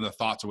or one of the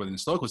thoughts or within the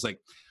Stoic was like,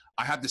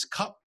 I have this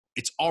cup,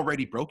 it's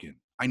already broken.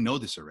 I know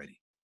this already.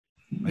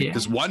 Like,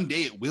 because one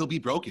day it will be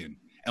broken.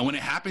 And when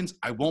it happens,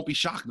 I won't be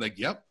shocked. Like,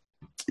 yep,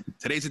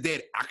 today's the day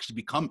it actually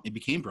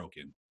became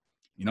broken.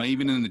 You know,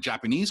 even in the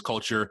Japanese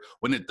culture,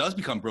 when it does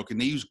become broken,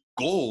 they use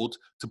gold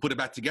to put it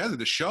back together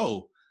to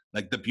show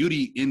like the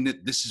beauty in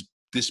that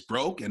this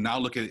broke. And now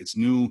look at its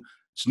new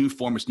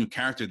form, its new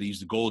character. They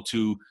use the gold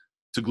to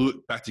glue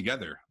it back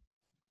together.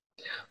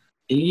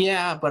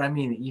 Yeah, but I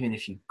mean, even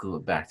if you glue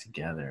it back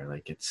together,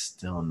 like it's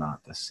still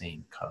not the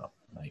same cup.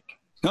 Like,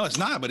 no, it's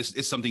not. But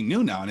it's something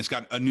new now, and it's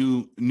got a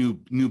new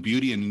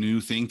beauty and a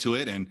new thing to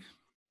it. And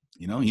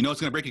you know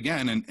it's gonna break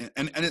again. And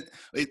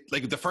it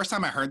like the first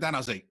time I heard that, I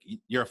was like,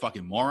 "You're a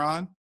fucking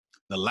moron."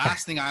 The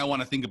last thing I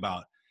want to think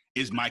about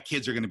is my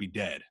kids are gonna be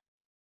dead.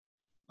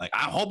 Like,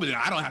 I'm hoping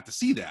that I don't have to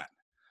see that.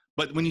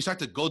 But when you start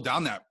to go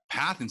down that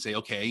path and say,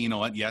 okay, you know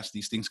what? Yes,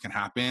 these things can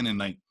happen, and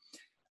like,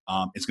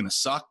 it's gonna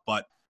suck,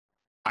 but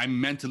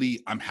I'm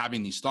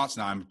having these thoughts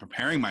now. I'm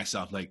preparing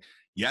myself. Like,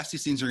 yes,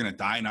 these things are going to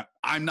die, and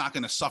I'm not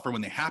going to suffer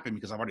when they happen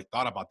because I've already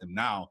thought about them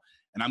now.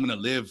 And I'm going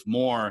to live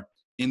more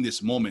in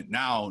this moment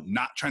now,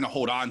 not trying to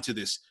hold on to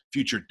this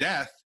future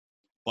death,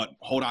 but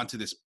hold on to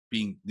this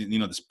being, you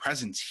know, this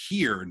presence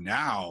here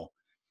now.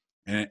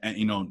 And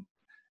you know,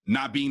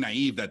 not being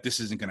naive that this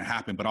isn't going to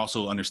happen, but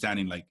also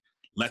understanding like,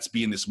 let's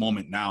be in this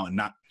moment now and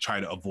not try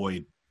to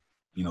avoid,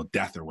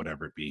 death or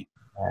whatever it be.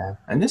 Yeah.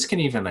 And this can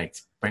even like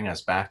bring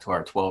us back to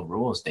our 12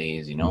 rules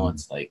days, Mm-hmm.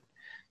 It's like,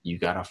 you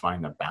got to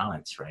find a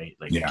balance, right?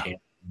 Like, you can't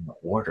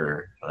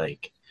order,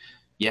 like,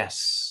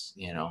 yes,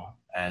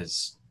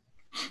 as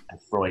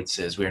Freud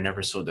says, we're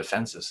never so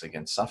defenseless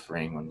against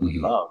suffering when we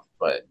love,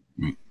 but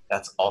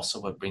that's also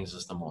what brings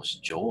us the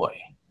most joy,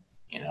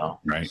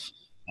 Right.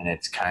 And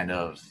it's kind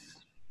of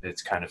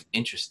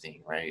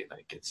interesting, right?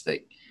 Like, it's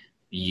like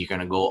you're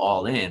gonna go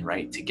all in,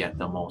 right, to get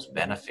the most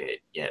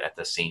benefit, yet at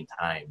the same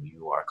time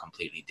you are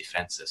completely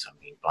defenseless and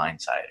being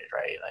blindsided,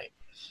 right? Like,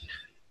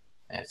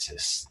 it's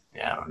just,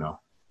 I don't know.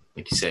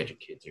 Like you said, your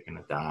kids are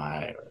gonna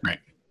die, right?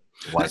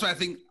 That's why I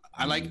think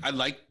I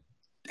like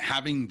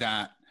having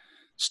that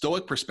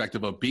stoic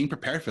perspective of being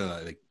prepared for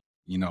that, like,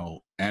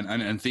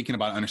 and thinking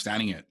about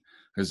understanding it,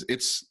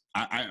 because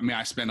I mean,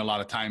 I spend a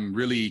lot of time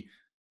really.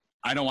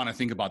 I don't want to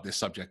think about this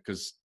subject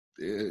because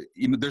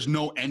there's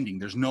no ending,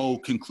 there's no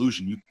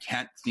conclusion. You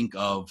can't think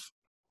of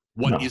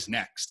what is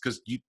next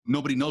because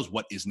nobody knows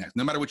what is next.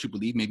 No matter what you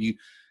believe, maybe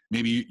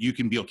you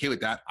can be okay with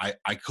that.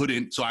 I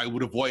couldn't, so I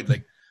would avoid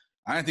like.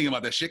 I didn't think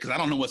about that shit because I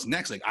don't know what's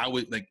next. Like I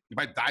would like if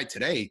I died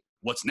today,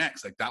 what's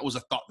next? Like that was a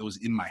thought that was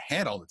in my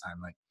head all the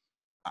time. Like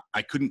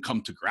I couldn't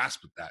come to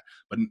grasp with that.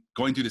 But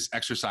going through this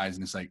exercise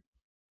and it's like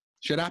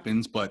shit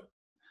happens, but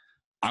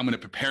I'm going to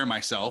prepare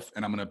myself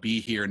and I'm going to be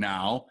here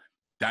now.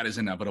 That is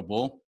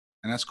inevitable.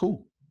 And that's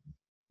cool.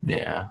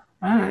 Yeah.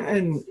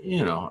 And,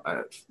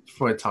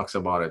 Freud talks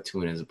about it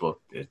too in his book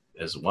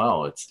as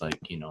well. It's like,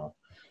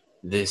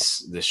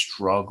 this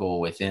struggle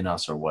within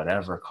us or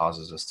whatever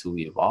causes us to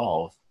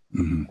evolve.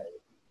 Mm-hmm.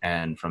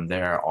 And from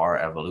there, our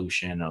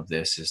evolution of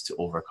this is to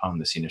overcome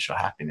this initial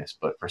happiness.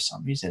 But for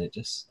some reason, it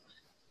just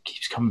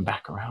keeps coming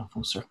back around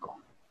full circle.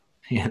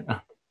 And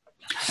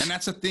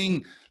that's the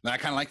thing that I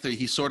kind of like that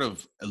he sort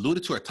of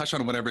alluded to or touched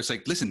on or whatever. It's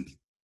like, listen,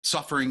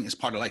 suffering is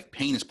part of life.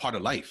 Pain is part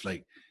of life.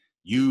 Like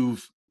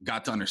you've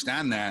got to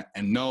understand that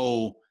and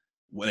know,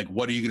 like,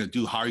 what are you going to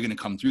do? How are you going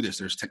to come through this?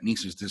 There's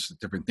techniques, there's just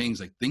different things.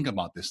 Like think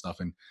about this stuff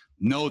and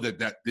know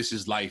that this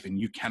is life and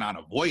you cannot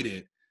avoid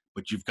it,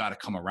 but you've got to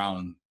come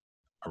around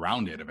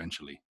it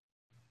eventually.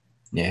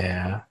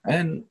 Yeah.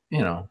 And,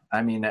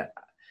 I mean,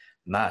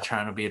 not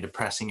trying to be a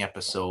depressing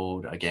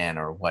episode again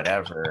or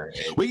whatever.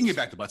 We can get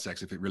back to butt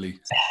sex if it really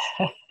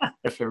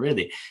if it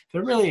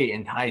really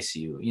entice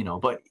you,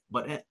 but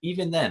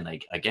even then,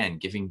 like, again,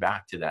 giving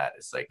back to that,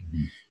 it's like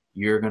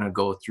you're gonna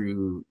go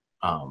through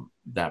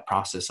that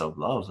process of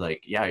love.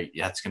 Like, yeah,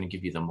 that's gonna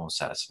give you the most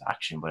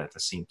satisfaction, but at the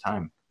same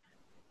time,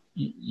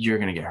 you're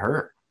gonna get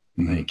hurt.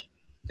 Like,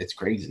 it's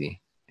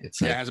crazy. It's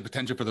it has a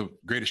potential for the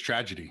greatest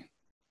tragedy.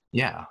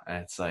 Yeah,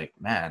 and it's like,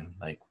 man,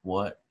 like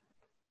what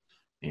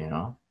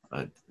do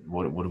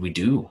we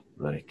do?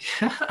 Like,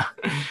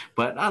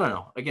 but I don't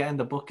know. Again,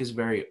 the book is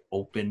very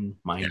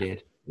open-minded.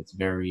 Yeah. It's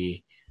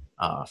very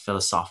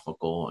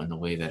philosophical in the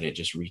way that it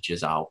just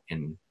reaches out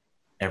in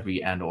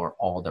every and or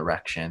all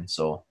directions.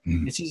 So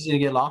it's easy to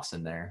get lost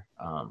in there.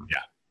 And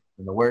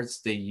the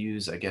words they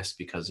use, I guess,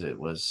 because it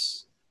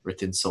was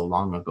written so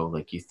long ago,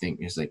 like you think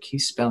is like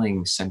he's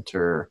spelling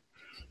center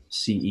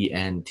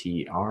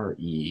CENTRE,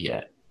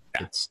 yet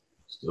it's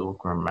still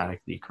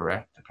grammatically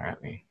correct,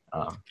 apparently.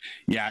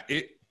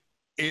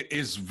 It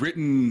is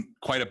written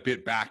quite a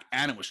bit back,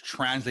 and it was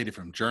translated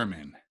from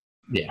German.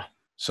 Yeah.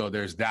 So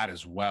there's that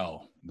as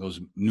well. Those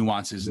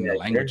nuances in the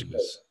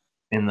languages.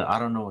 I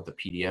don't know what the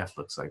PDF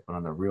looks like, but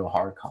on the real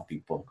hard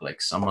copy book,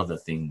 like some of the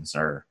things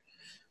are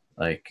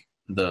like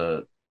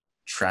the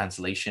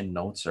translation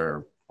notes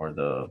or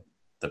the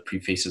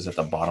prefaces at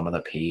the bottom of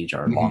the page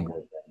are longer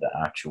than the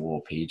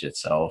actual page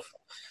itself.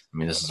 I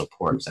mean, this is a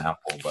poor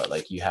example, but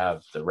like you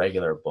have the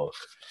regular book,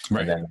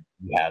 right, and then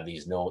you have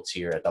these notes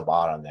here at the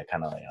bottom that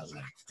kind of like, I was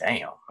like,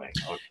 damn. Like,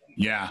 okay.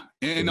 Yeah.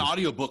 In the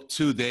audiobook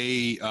too,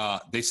 they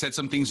said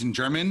some things in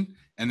German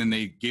and then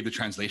they gave the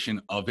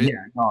translation of it.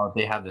 Yeah, no,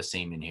 they have the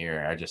same in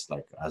here. I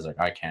was like,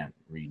 I can't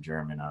read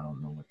German. I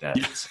don't know what that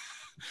is.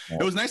 Yeah.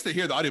 It was nice to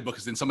hear the audiobook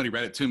because then somebody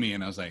read it to me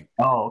and I was like,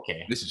 oh,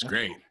 okay. This is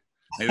great.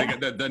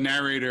 The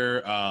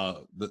narrator,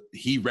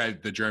 he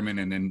read the German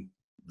and then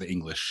the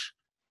English.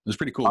 It was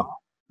pretty cool. Oh,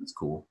 that's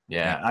cool.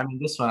 Yeah. I mean,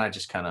 this one I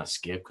just kind of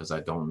skipped because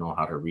I don't know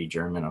how to read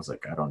German. I was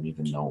like, I don't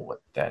even know what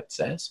that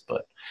says.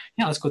 But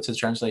yeah, let's go to the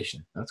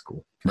translation. That's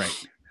cool.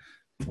 Right.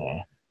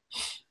 Yeah.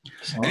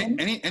 So,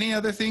 any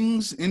other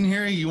things in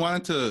here you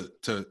wanted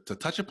to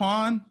touch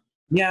upon?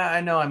 Yeah,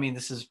 I know. I mean,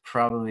 this is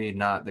probably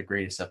not the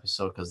greatest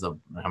episode because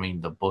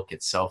the book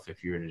itself,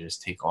 if you were to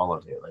just take all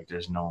of it, like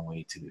there's no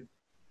way to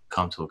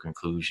come to a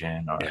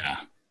conclusion or,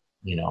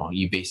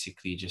 you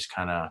basically just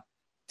kind of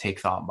take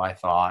thought by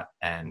thought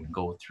and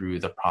go through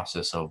the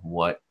process of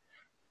what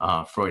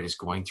Freud is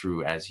going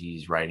through as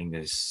he's writing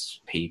this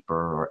paper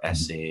or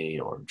essay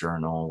or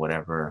journal,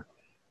 whatever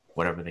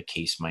the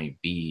case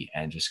might be,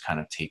 and just kind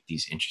of take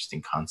these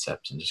interesting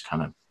concepts and just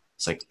kind of,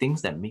 it's like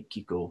things that make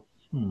you go,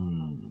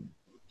 and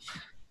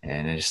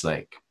it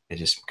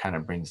just kind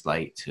of brings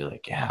light to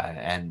like, yeah.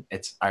 And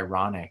it's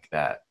ironic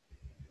that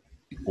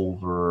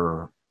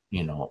over,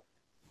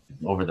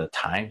 over the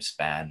time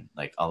span,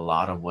 like a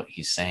lot of what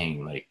he's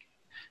saying, like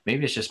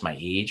maybe it's just my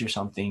age or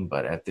something,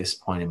 but at this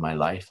point in my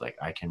life, like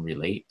I can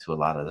relate to a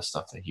lot of the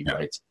stuff that he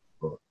writes.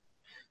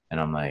 And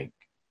I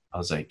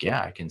was like,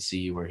 yeah, I can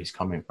see where he's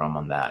coming from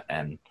on that.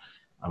 And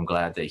I'm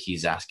glad that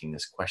he's asking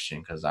this question,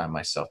 because I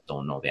myself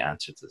don't know the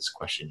answer to this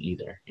question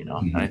either,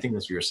 And I think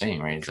that's what you're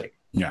saying, right? It's like,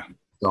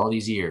 all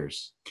these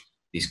years,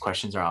 these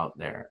questions are out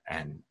there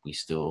and we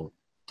still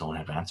don't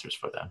have answers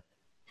for them.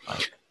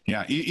 Like,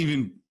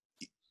 even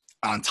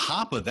on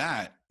top of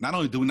that, not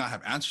only do we not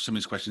have answers to some of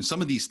these questions,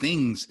 some of these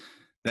things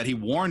that he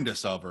warned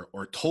us of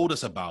or told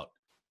us about,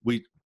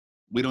 we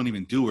don't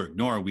even do or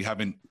ignore. We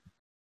haven't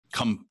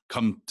come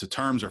to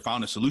terms or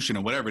found a solution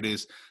or whatever it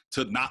is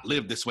to not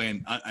live this way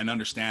and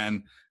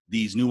understand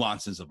these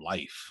nuances of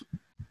life.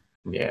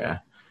 Yeah.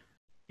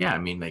 I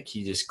mean, like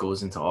he just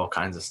goes into all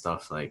kinds of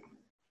stuff, like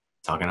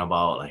talking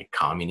about like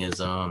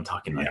communism,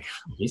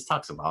 he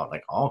talks about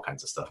like all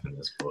kinds of stuff in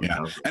this book.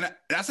 And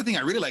that's the thing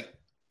I really like.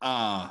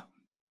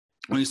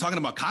 When he's talking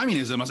about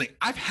communism, I was like,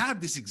 I've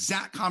had this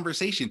exact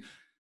conversation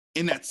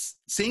in that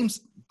same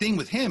thing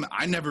with him.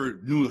 I never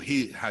knew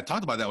he had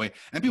talked about it that way.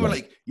 And people are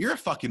like, you're a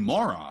fucking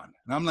moron.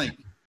 And I'm like,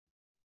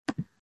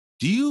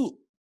 do you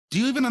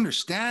even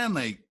understand?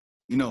 Like,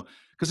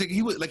 because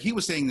he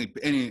was saying,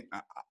 like,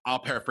 I'll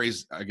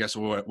paraphrase, I guess,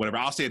 or whatever.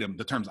 I'll say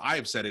the terms I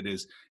have said it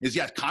is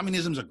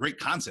communism is a great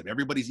concept.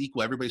 Everybody's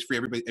equal. Everybody's free.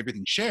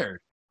 Everything's shared.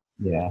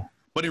 Yeah.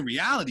 But in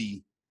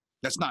reality,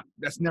 that's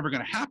never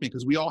going to happen,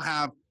 because we all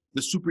have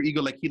the super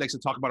ego, like he likes to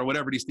talk about, or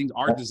whatever these things,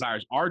 our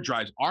desires, our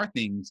drives, our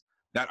things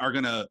that are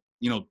going to,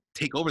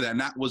 take over that. And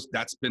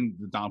that's been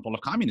the downfall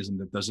of communism.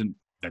 That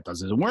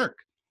doesn't work.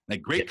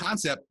 Like, great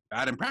concept,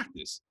 bad in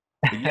practice.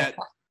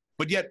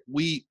 But yet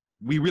we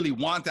really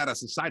want that as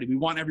society. We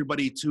want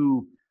everybody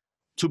to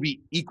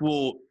be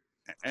equal,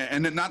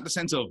 and not in the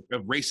sense of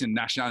race and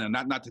nationality,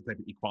 not the type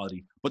of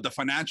equality, but the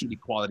financial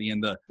equality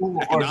and the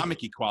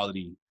economic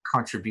equality.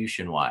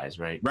 Contribution wise,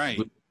 right? Right.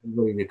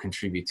 Really to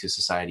contribute to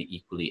society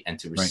equally and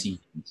to receive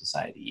from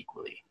society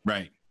equally.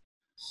 Right.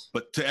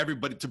 But to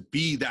everybody to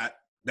be that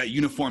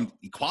uniform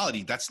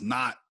equality, that's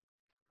not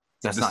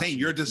the same.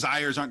 Your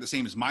desires aren't the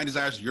same as my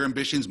desires, your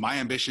ambitions, my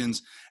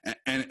ambitions.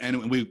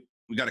 And we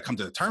got to come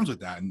to terms with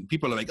that. And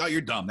people are like, oh,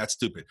 you're dumb. That's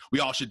stupid. We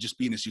all should just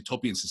be in this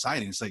utopian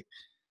society. And it's like,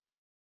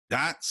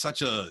 that's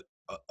such a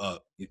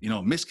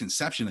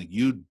misconception. Like,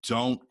 you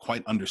don't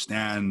quite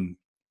understand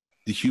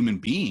the human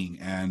being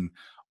and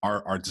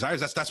our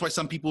desires. That's why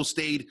some people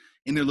stayed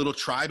in their little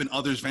tribe and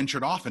others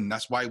ventured off. And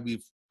that's why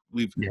we've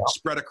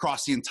spread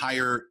across the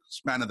entire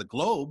span of the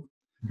globe,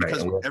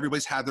 because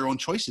everybody's had their own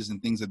choices and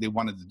things that they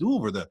wanted to do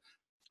over the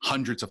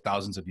hundreds of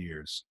thousands of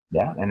years.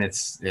 Yeah. And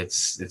it's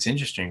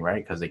interesting,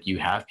 right? Because like you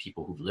have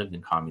people who've lived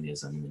in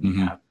communism, and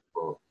you have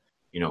people,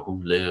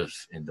 who live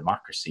in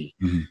democracy.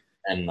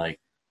 And like,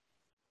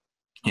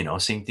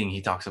 same thing.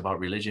 He talks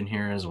about religion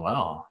here as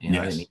well.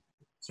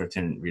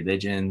 Certain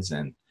religions,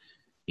 and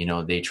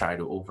they try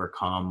to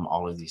overcome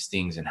all of these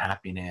things and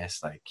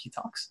happiness. Like, he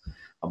talks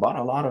about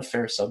a lot of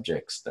fair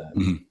subjects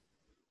that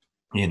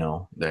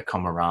that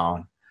come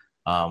around.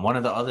 One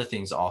of the other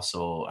things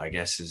also, I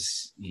guess,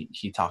 is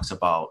he talks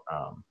about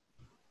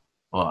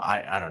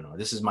I don't know,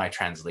 this is my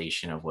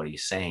translation of what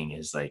he's saying,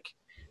 is like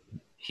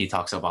he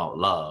talks about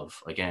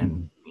love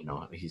again.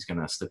 He's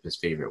gonna slip his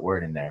favorite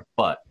word in there,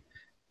 but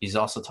he's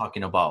also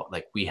talking about,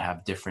 like, we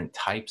have different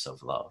types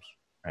of love,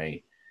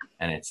 right?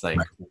 And it's like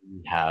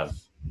we have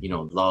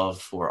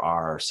love for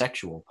our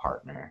sexual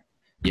partner,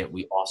 yet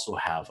we also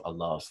have a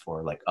love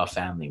for like a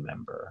family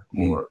member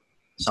or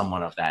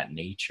someone of that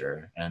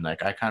nature. And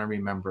like, I kind of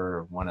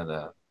remember one of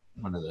the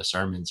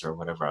sermons or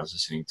whatever I was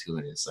listening to,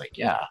 and it's like,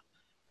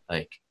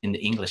 like in the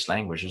English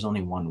language, there's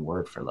only one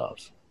word for love,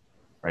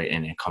 right?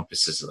 And it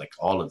encompasses like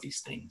all of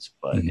these things.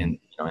 But in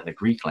the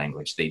Greek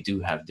language, they do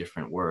have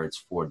different words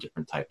for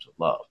different types of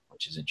love,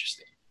 which is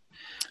interesting.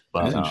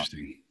 But that's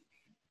interesting.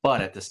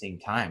 But at the same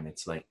time,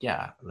 it's like,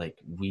 like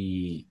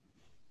we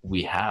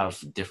have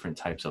different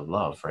types of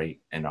love, right,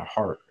 in our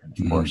heart. And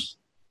of course,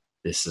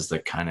 this is the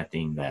kind of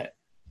thing that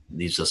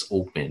leaves us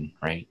open,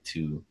 right,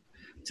 to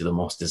the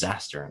most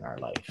disaster in our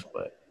life.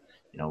 But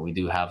we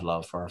do have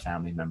love for our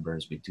family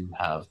members. We do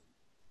have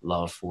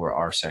love for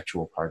our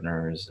sexual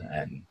partners.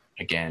 And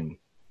again,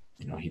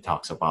 he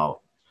talks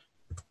about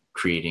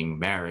creating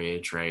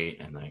marriage, right,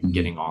 and like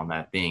getting on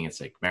that thing.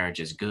 It's like, marriage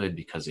is good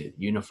because it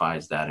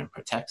unifies that and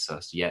protects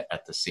us, yet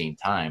at the same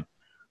time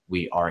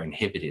we are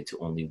inhibited to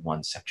only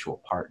one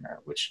sexual partner,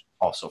 which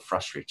also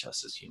frustrates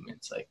us as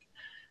humans. Like,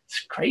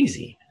 it's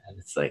crazy. And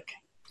it's like,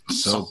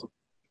 so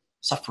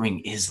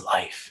suffering is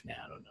life.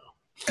 I don't know,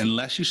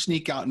 unless you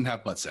sneak out and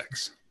have butt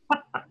sex.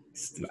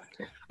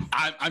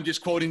 I'm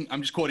just quoting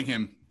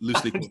him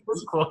loosely.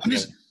 I'm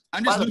just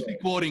loosely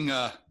quoting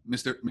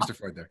Mr.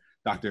 Freud there,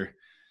 Dr.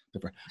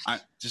 I'm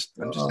just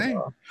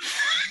saying.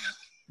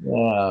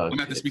 I'm gonna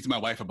have to speak to my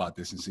wife about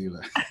this and see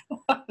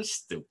that.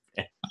 Stupid.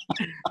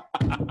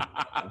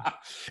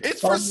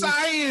 It's for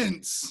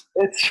science.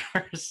 It's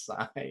for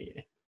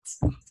science.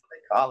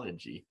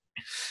 Psychology.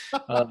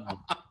 But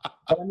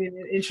I mean,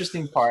 an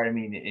interesting part, I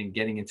mean, in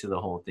getting into the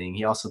whole thing,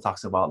 he also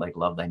talks about like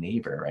love thy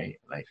neighbor, right?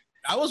 Like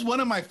that was one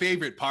of my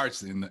favorite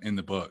parts in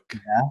the book.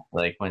 yeah,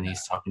 like when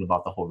he's talking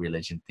about the whole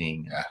religion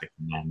thing, and the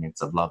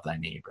commandments of love thy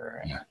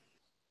neighbor and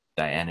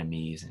thy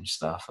enemies and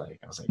stuff. Like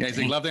I was like, he's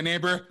like, love thy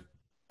neighbor,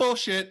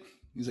 bullshit.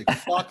 He's like,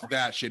 fuck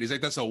that shit. He's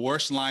like, that's the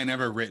worst line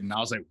ever written. I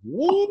was like,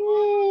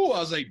 woo. I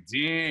was like,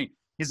 dang.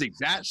 He's like,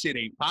 that shit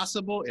ain't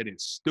possible. It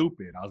is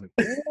stupid. I was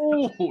like,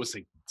 oh. I was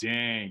like,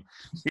 dang.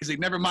 He's like,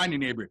 never mind your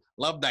neighbor.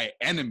 Love thy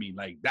enemy.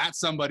 Like, that's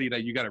somebody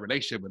that you got a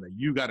relationship with. Like,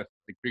 you got to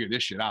figure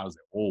this shit out. I was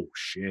like, oh,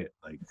 shit.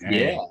 Like, dang.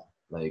 Yeah.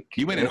 Like,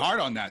 he went in hard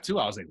on that, too.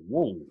 I was like,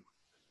 whoa.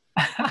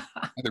 I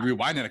had to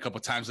rewind it a couple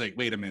times. Like,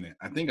 wait a minute.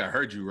 I think I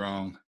heard you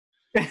wrong.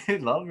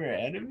 Love your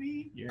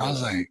enemy? I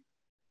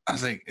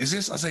was like, is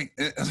this? I was like,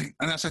 and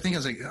I was thinking, I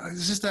was like,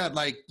 is this that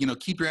like,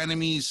 keep your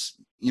enemies,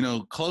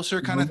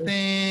 closer kind of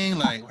thing?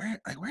 Like,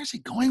 where is he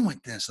going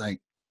with this? Like,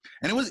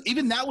 and it was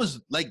even that was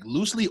like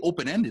loosely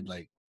open ended.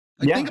 Like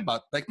think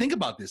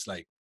about this.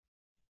 Like,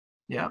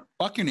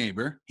 fuck your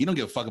neighbor. He don't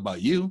give a fuck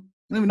about you. You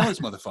don't even know this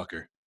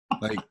motherfucker.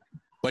 Like,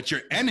 but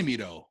your enemy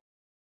though,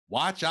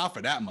 watch out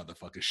for that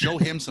motherfucker. Show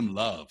him some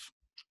love.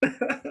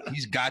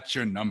 He's got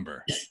your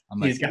number. I'm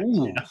like,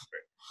 ooh.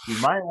 You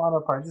might want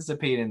to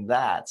participate in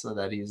that so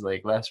that he's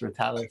like less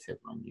retaliative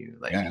on you.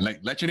 Like,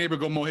 let your neighbor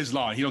go mow his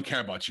lawn. He don't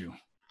care about you.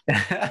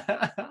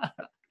 But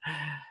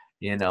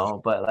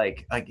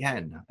like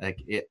again,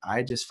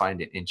 I just find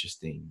it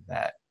interesting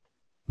that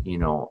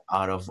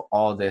out of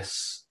all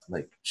this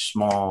like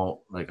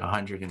small like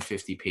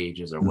 150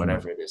 pages or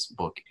whatever this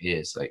book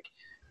is, like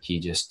he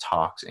just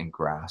talks and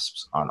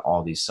grasps on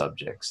all these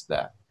subjects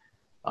that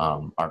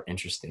are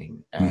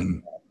interesting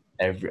and.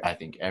 I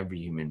think every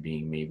human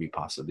being maybe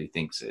possibly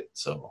thinks it.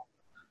 So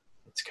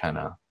it's kind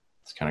of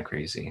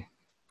crazy.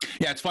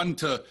 Yeah, it's fun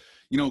to,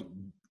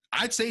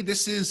 I'd say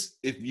this is,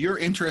 if you're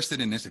interested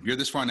in this, if you're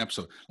this far in an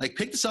episode, like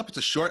pick this up. It's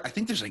a short, I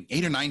think there's like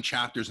 8 or 9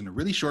 chapters and they're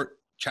really short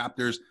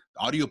chapters.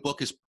 The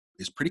audiobook is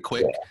pretty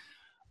quick.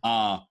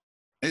 Yeah.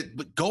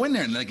 But go in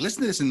there and like listen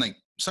to this and like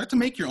start to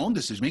make your own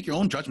decisions, make your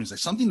own judgments. Like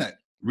something that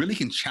really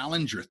can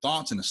challenge your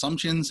thoughts and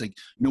assumptions. Like,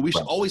 we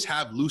should always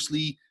have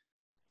loosely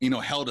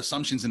held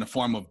assumptions in the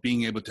form of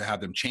being able to have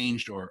them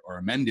changed or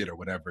amended or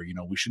whatever.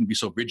 We shouldn't be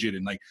so rigid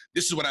and like,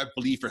 this is what I've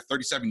believed for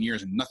 37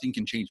 years and nothing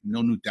can change.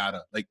 No new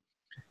data. Like,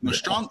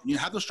 strong,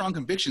 have those strong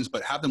convictions,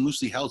 but have them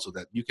loosely held so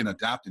that you can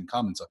adapt and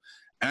come and so.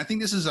 And I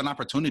think this is an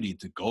opportunity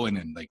to go in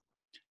and like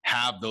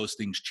have those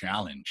things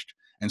challenged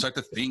and start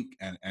to think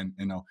and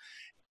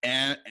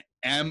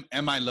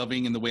am I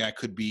loving in the way I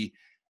could be?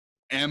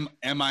 Am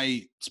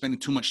I spending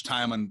too much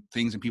time on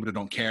things and people that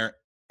don't care?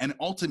 And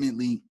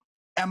ultimately,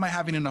 am I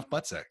having enough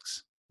butt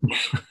sex?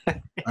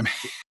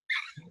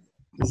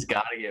 Just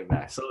gotta get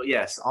back. So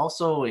yes,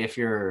 also if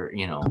you're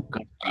gonna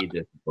read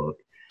this book,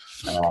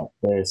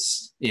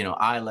 there's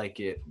I like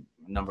it,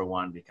 number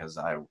one, because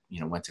I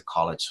went to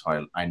college,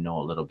 so I know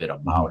a little bit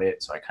about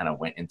it. So I kind of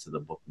went into the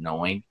book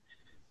knowing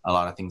a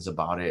lot of things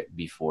about it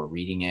before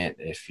reading it.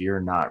 If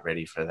you're not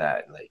ready for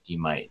that, like you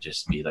might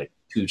just be like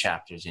 2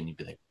 chapters and you'd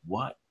be like,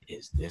 what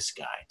is this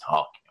guy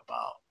talking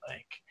about?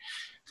 Like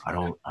I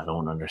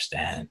don't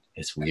understand.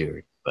 It's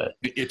weird, but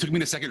it took me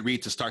the second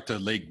read to start to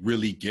like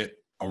really get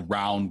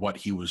around what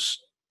he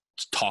was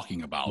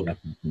talking about.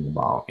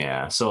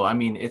 Yeah. So I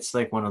mean, it's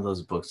like one of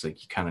those books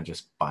like you kind of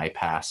just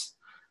bypass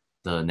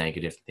the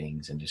negative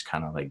things and just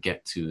kind of like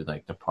get to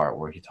like the part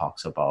where he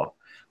talks about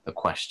the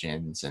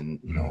questions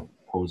and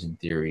posing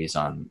theories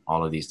on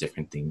all of these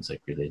different things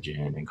like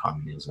religion and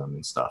communism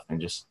and stuff, and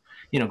just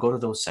go to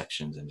those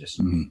sections and just.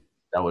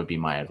 That would be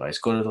my advice.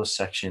 Go to those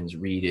sections,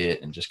 read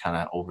it, and just kind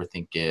of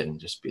overthink it and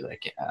just be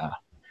like,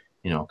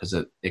 because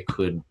it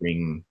could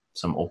bring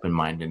some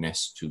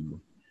open-mindedness to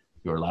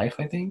your life,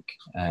 I think.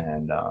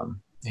 And,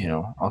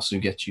 also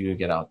get you to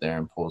get out there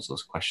and pose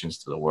those questions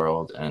to the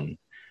world and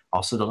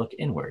also to look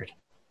inward.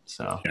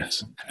 So,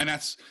 yes. And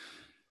that's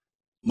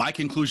my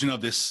conclusion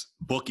of this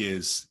book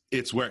is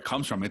it's where it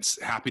comes from.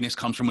 It's happiness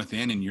comes from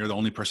within and you're the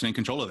only person in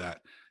control of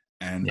that.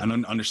 And I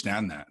don't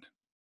understand that.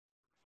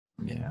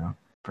 Yeah,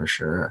 for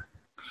sure.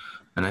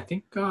 And I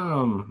think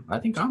I'm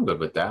good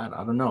with that.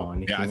 I don't know.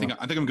 I think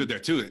I'm good there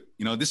too.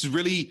 This is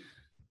really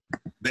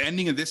the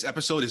ending of this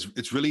episode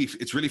it's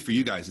really for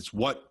you guys. It's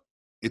what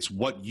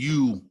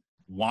you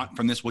want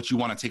from this, what you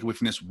want to take away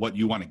from this, what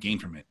you want to gain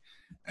from it.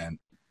 And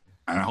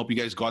I hope you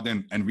guys go out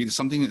there and read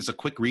something. It's a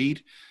quick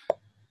read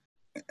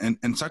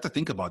and start to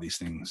think about these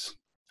things.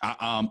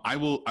 I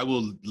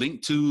will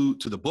link to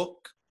the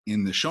book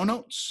in the show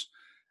notes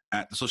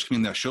at the Social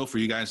Community Show for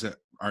you guys that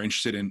are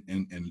interested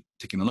in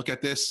taking a look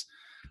at this.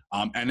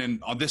 And then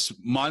on this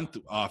month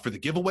for the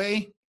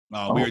giveaway,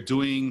 we are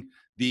doing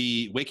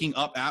the Waking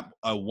Up app,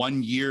 a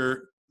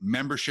 1-year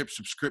membership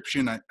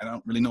subscription. I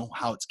don't really know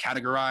how it's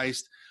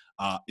categorized.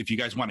 If you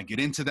guys want to get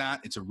into that,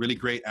 it's a really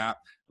great app.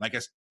 Like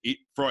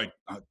Freud,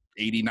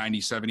 80,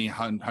 90, 70,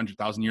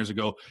 100,000 years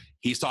ago,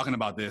 he's talking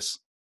about this.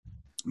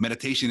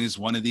 Meditation is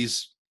one of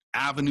these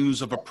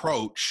avenues of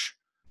approach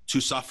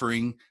to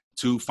suffering,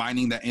 to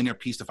finding that inner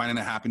peace, to finding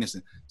that happiness.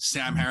 And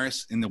Sam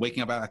Harris in the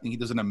Waking Up, I think he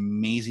does an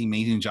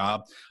amazing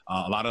job.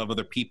 A lot of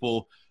other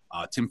people,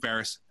 Tim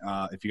Ferriss,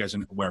 if you guys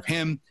are aware of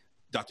him,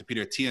 Dr.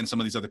 Peter Attia, and some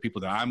of these other people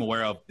that I'm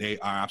aware of, they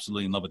are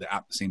absolutely in love with the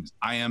app the same as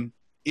I am.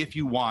 If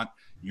you want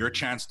your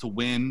chance to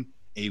win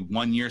a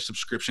 1-year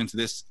subscription to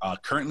this,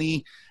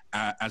 currently,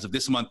 as of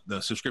this month,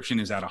 the subscription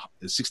is at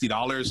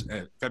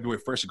 $60.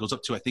 February 1st, it goes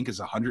up to, I think it's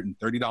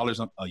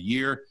 $130 a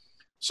year.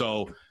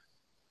 So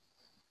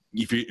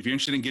if you're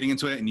interested in getting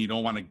into it and you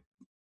don't want to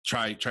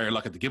try your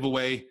luck at the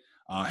giveaway,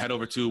 head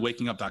over to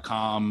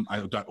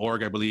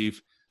wakingup.com.org, I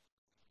believe,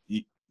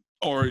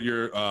 or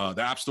the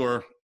App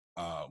Store,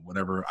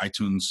 whatever,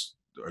 iTunes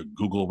or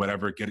Google,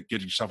 whatever, get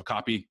yourself a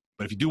copy.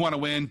 But if you do want to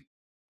win,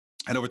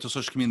 head over to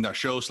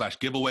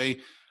socialcommunity.show/giveaway.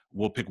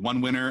 We'll pick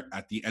one winner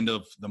at the end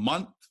of the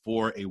month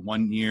for a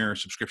 1-year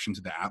subscription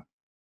to the app.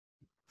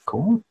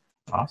 Cool.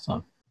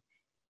 Awesome.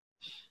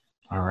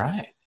 All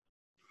right.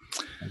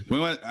 I think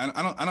we're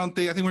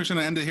just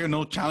gonna end it here.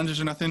 No challenges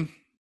or nothing.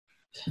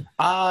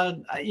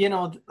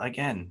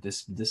 Again,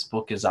 this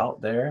book is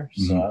out there,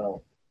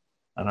 so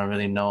I don't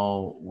really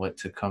know what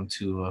to come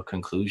to a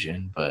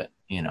conclusion, but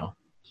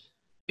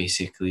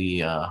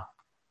basically, I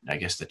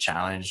guess the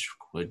challenge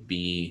would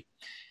be,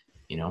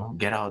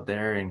 get out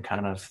there and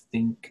kind of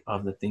think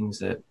of the things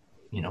that,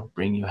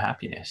 bring you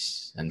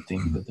happiness, and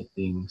think of the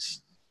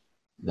things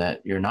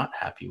that you're not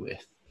happy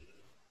with.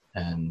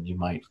 And you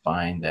might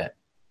find that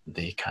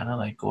they kind of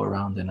like go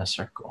around in a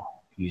circle.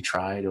 You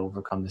try to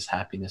overcome this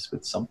happiness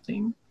with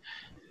something,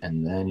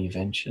 and then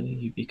eventually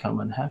you become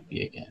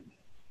unhappy again.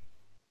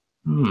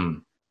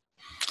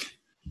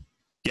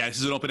 Yeah, this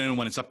is an open-ended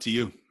one. It's up to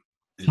you.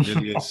 It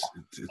really is.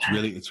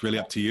 It's really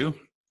up to you.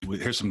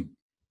 Here's some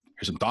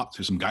thoughts.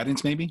 Here's some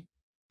guidance, maybe.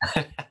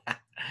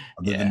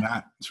 Other than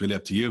that, it's really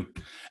up to you.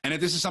 And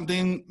if this is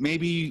something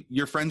maybe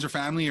your friends or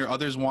family or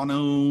others want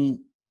to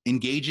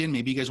engage in,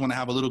 maybe you guys want to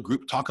have a little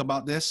group talk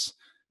about this,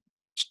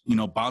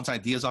 bounce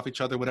ideas off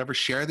each other, whatever,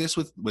 share this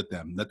with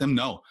them. Let them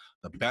know.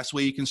 The best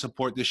way you can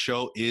support this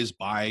show is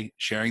by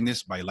sharing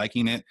this, by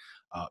liking it,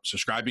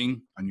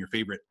 subscribing on your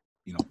favorite,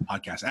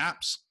 podcast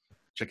apps,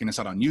 checking us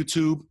out on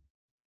YouTube.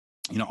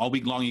 All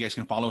week long, you guys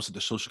can follow us at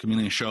the Social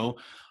Community Show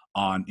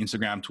on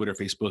Instagram, Twitter,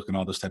 Facebook, and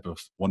all those type of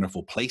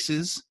wonderful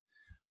places.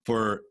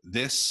 For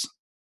this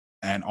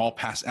and all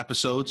past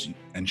episodes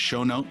and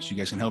show notes, you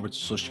guys can head over to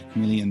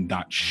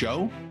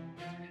socialchameleon.show.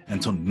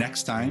 Until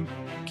next time,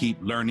 keep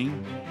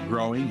learning,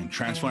 growing, and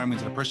transforming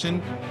into the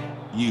person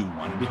you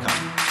want to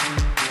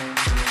become.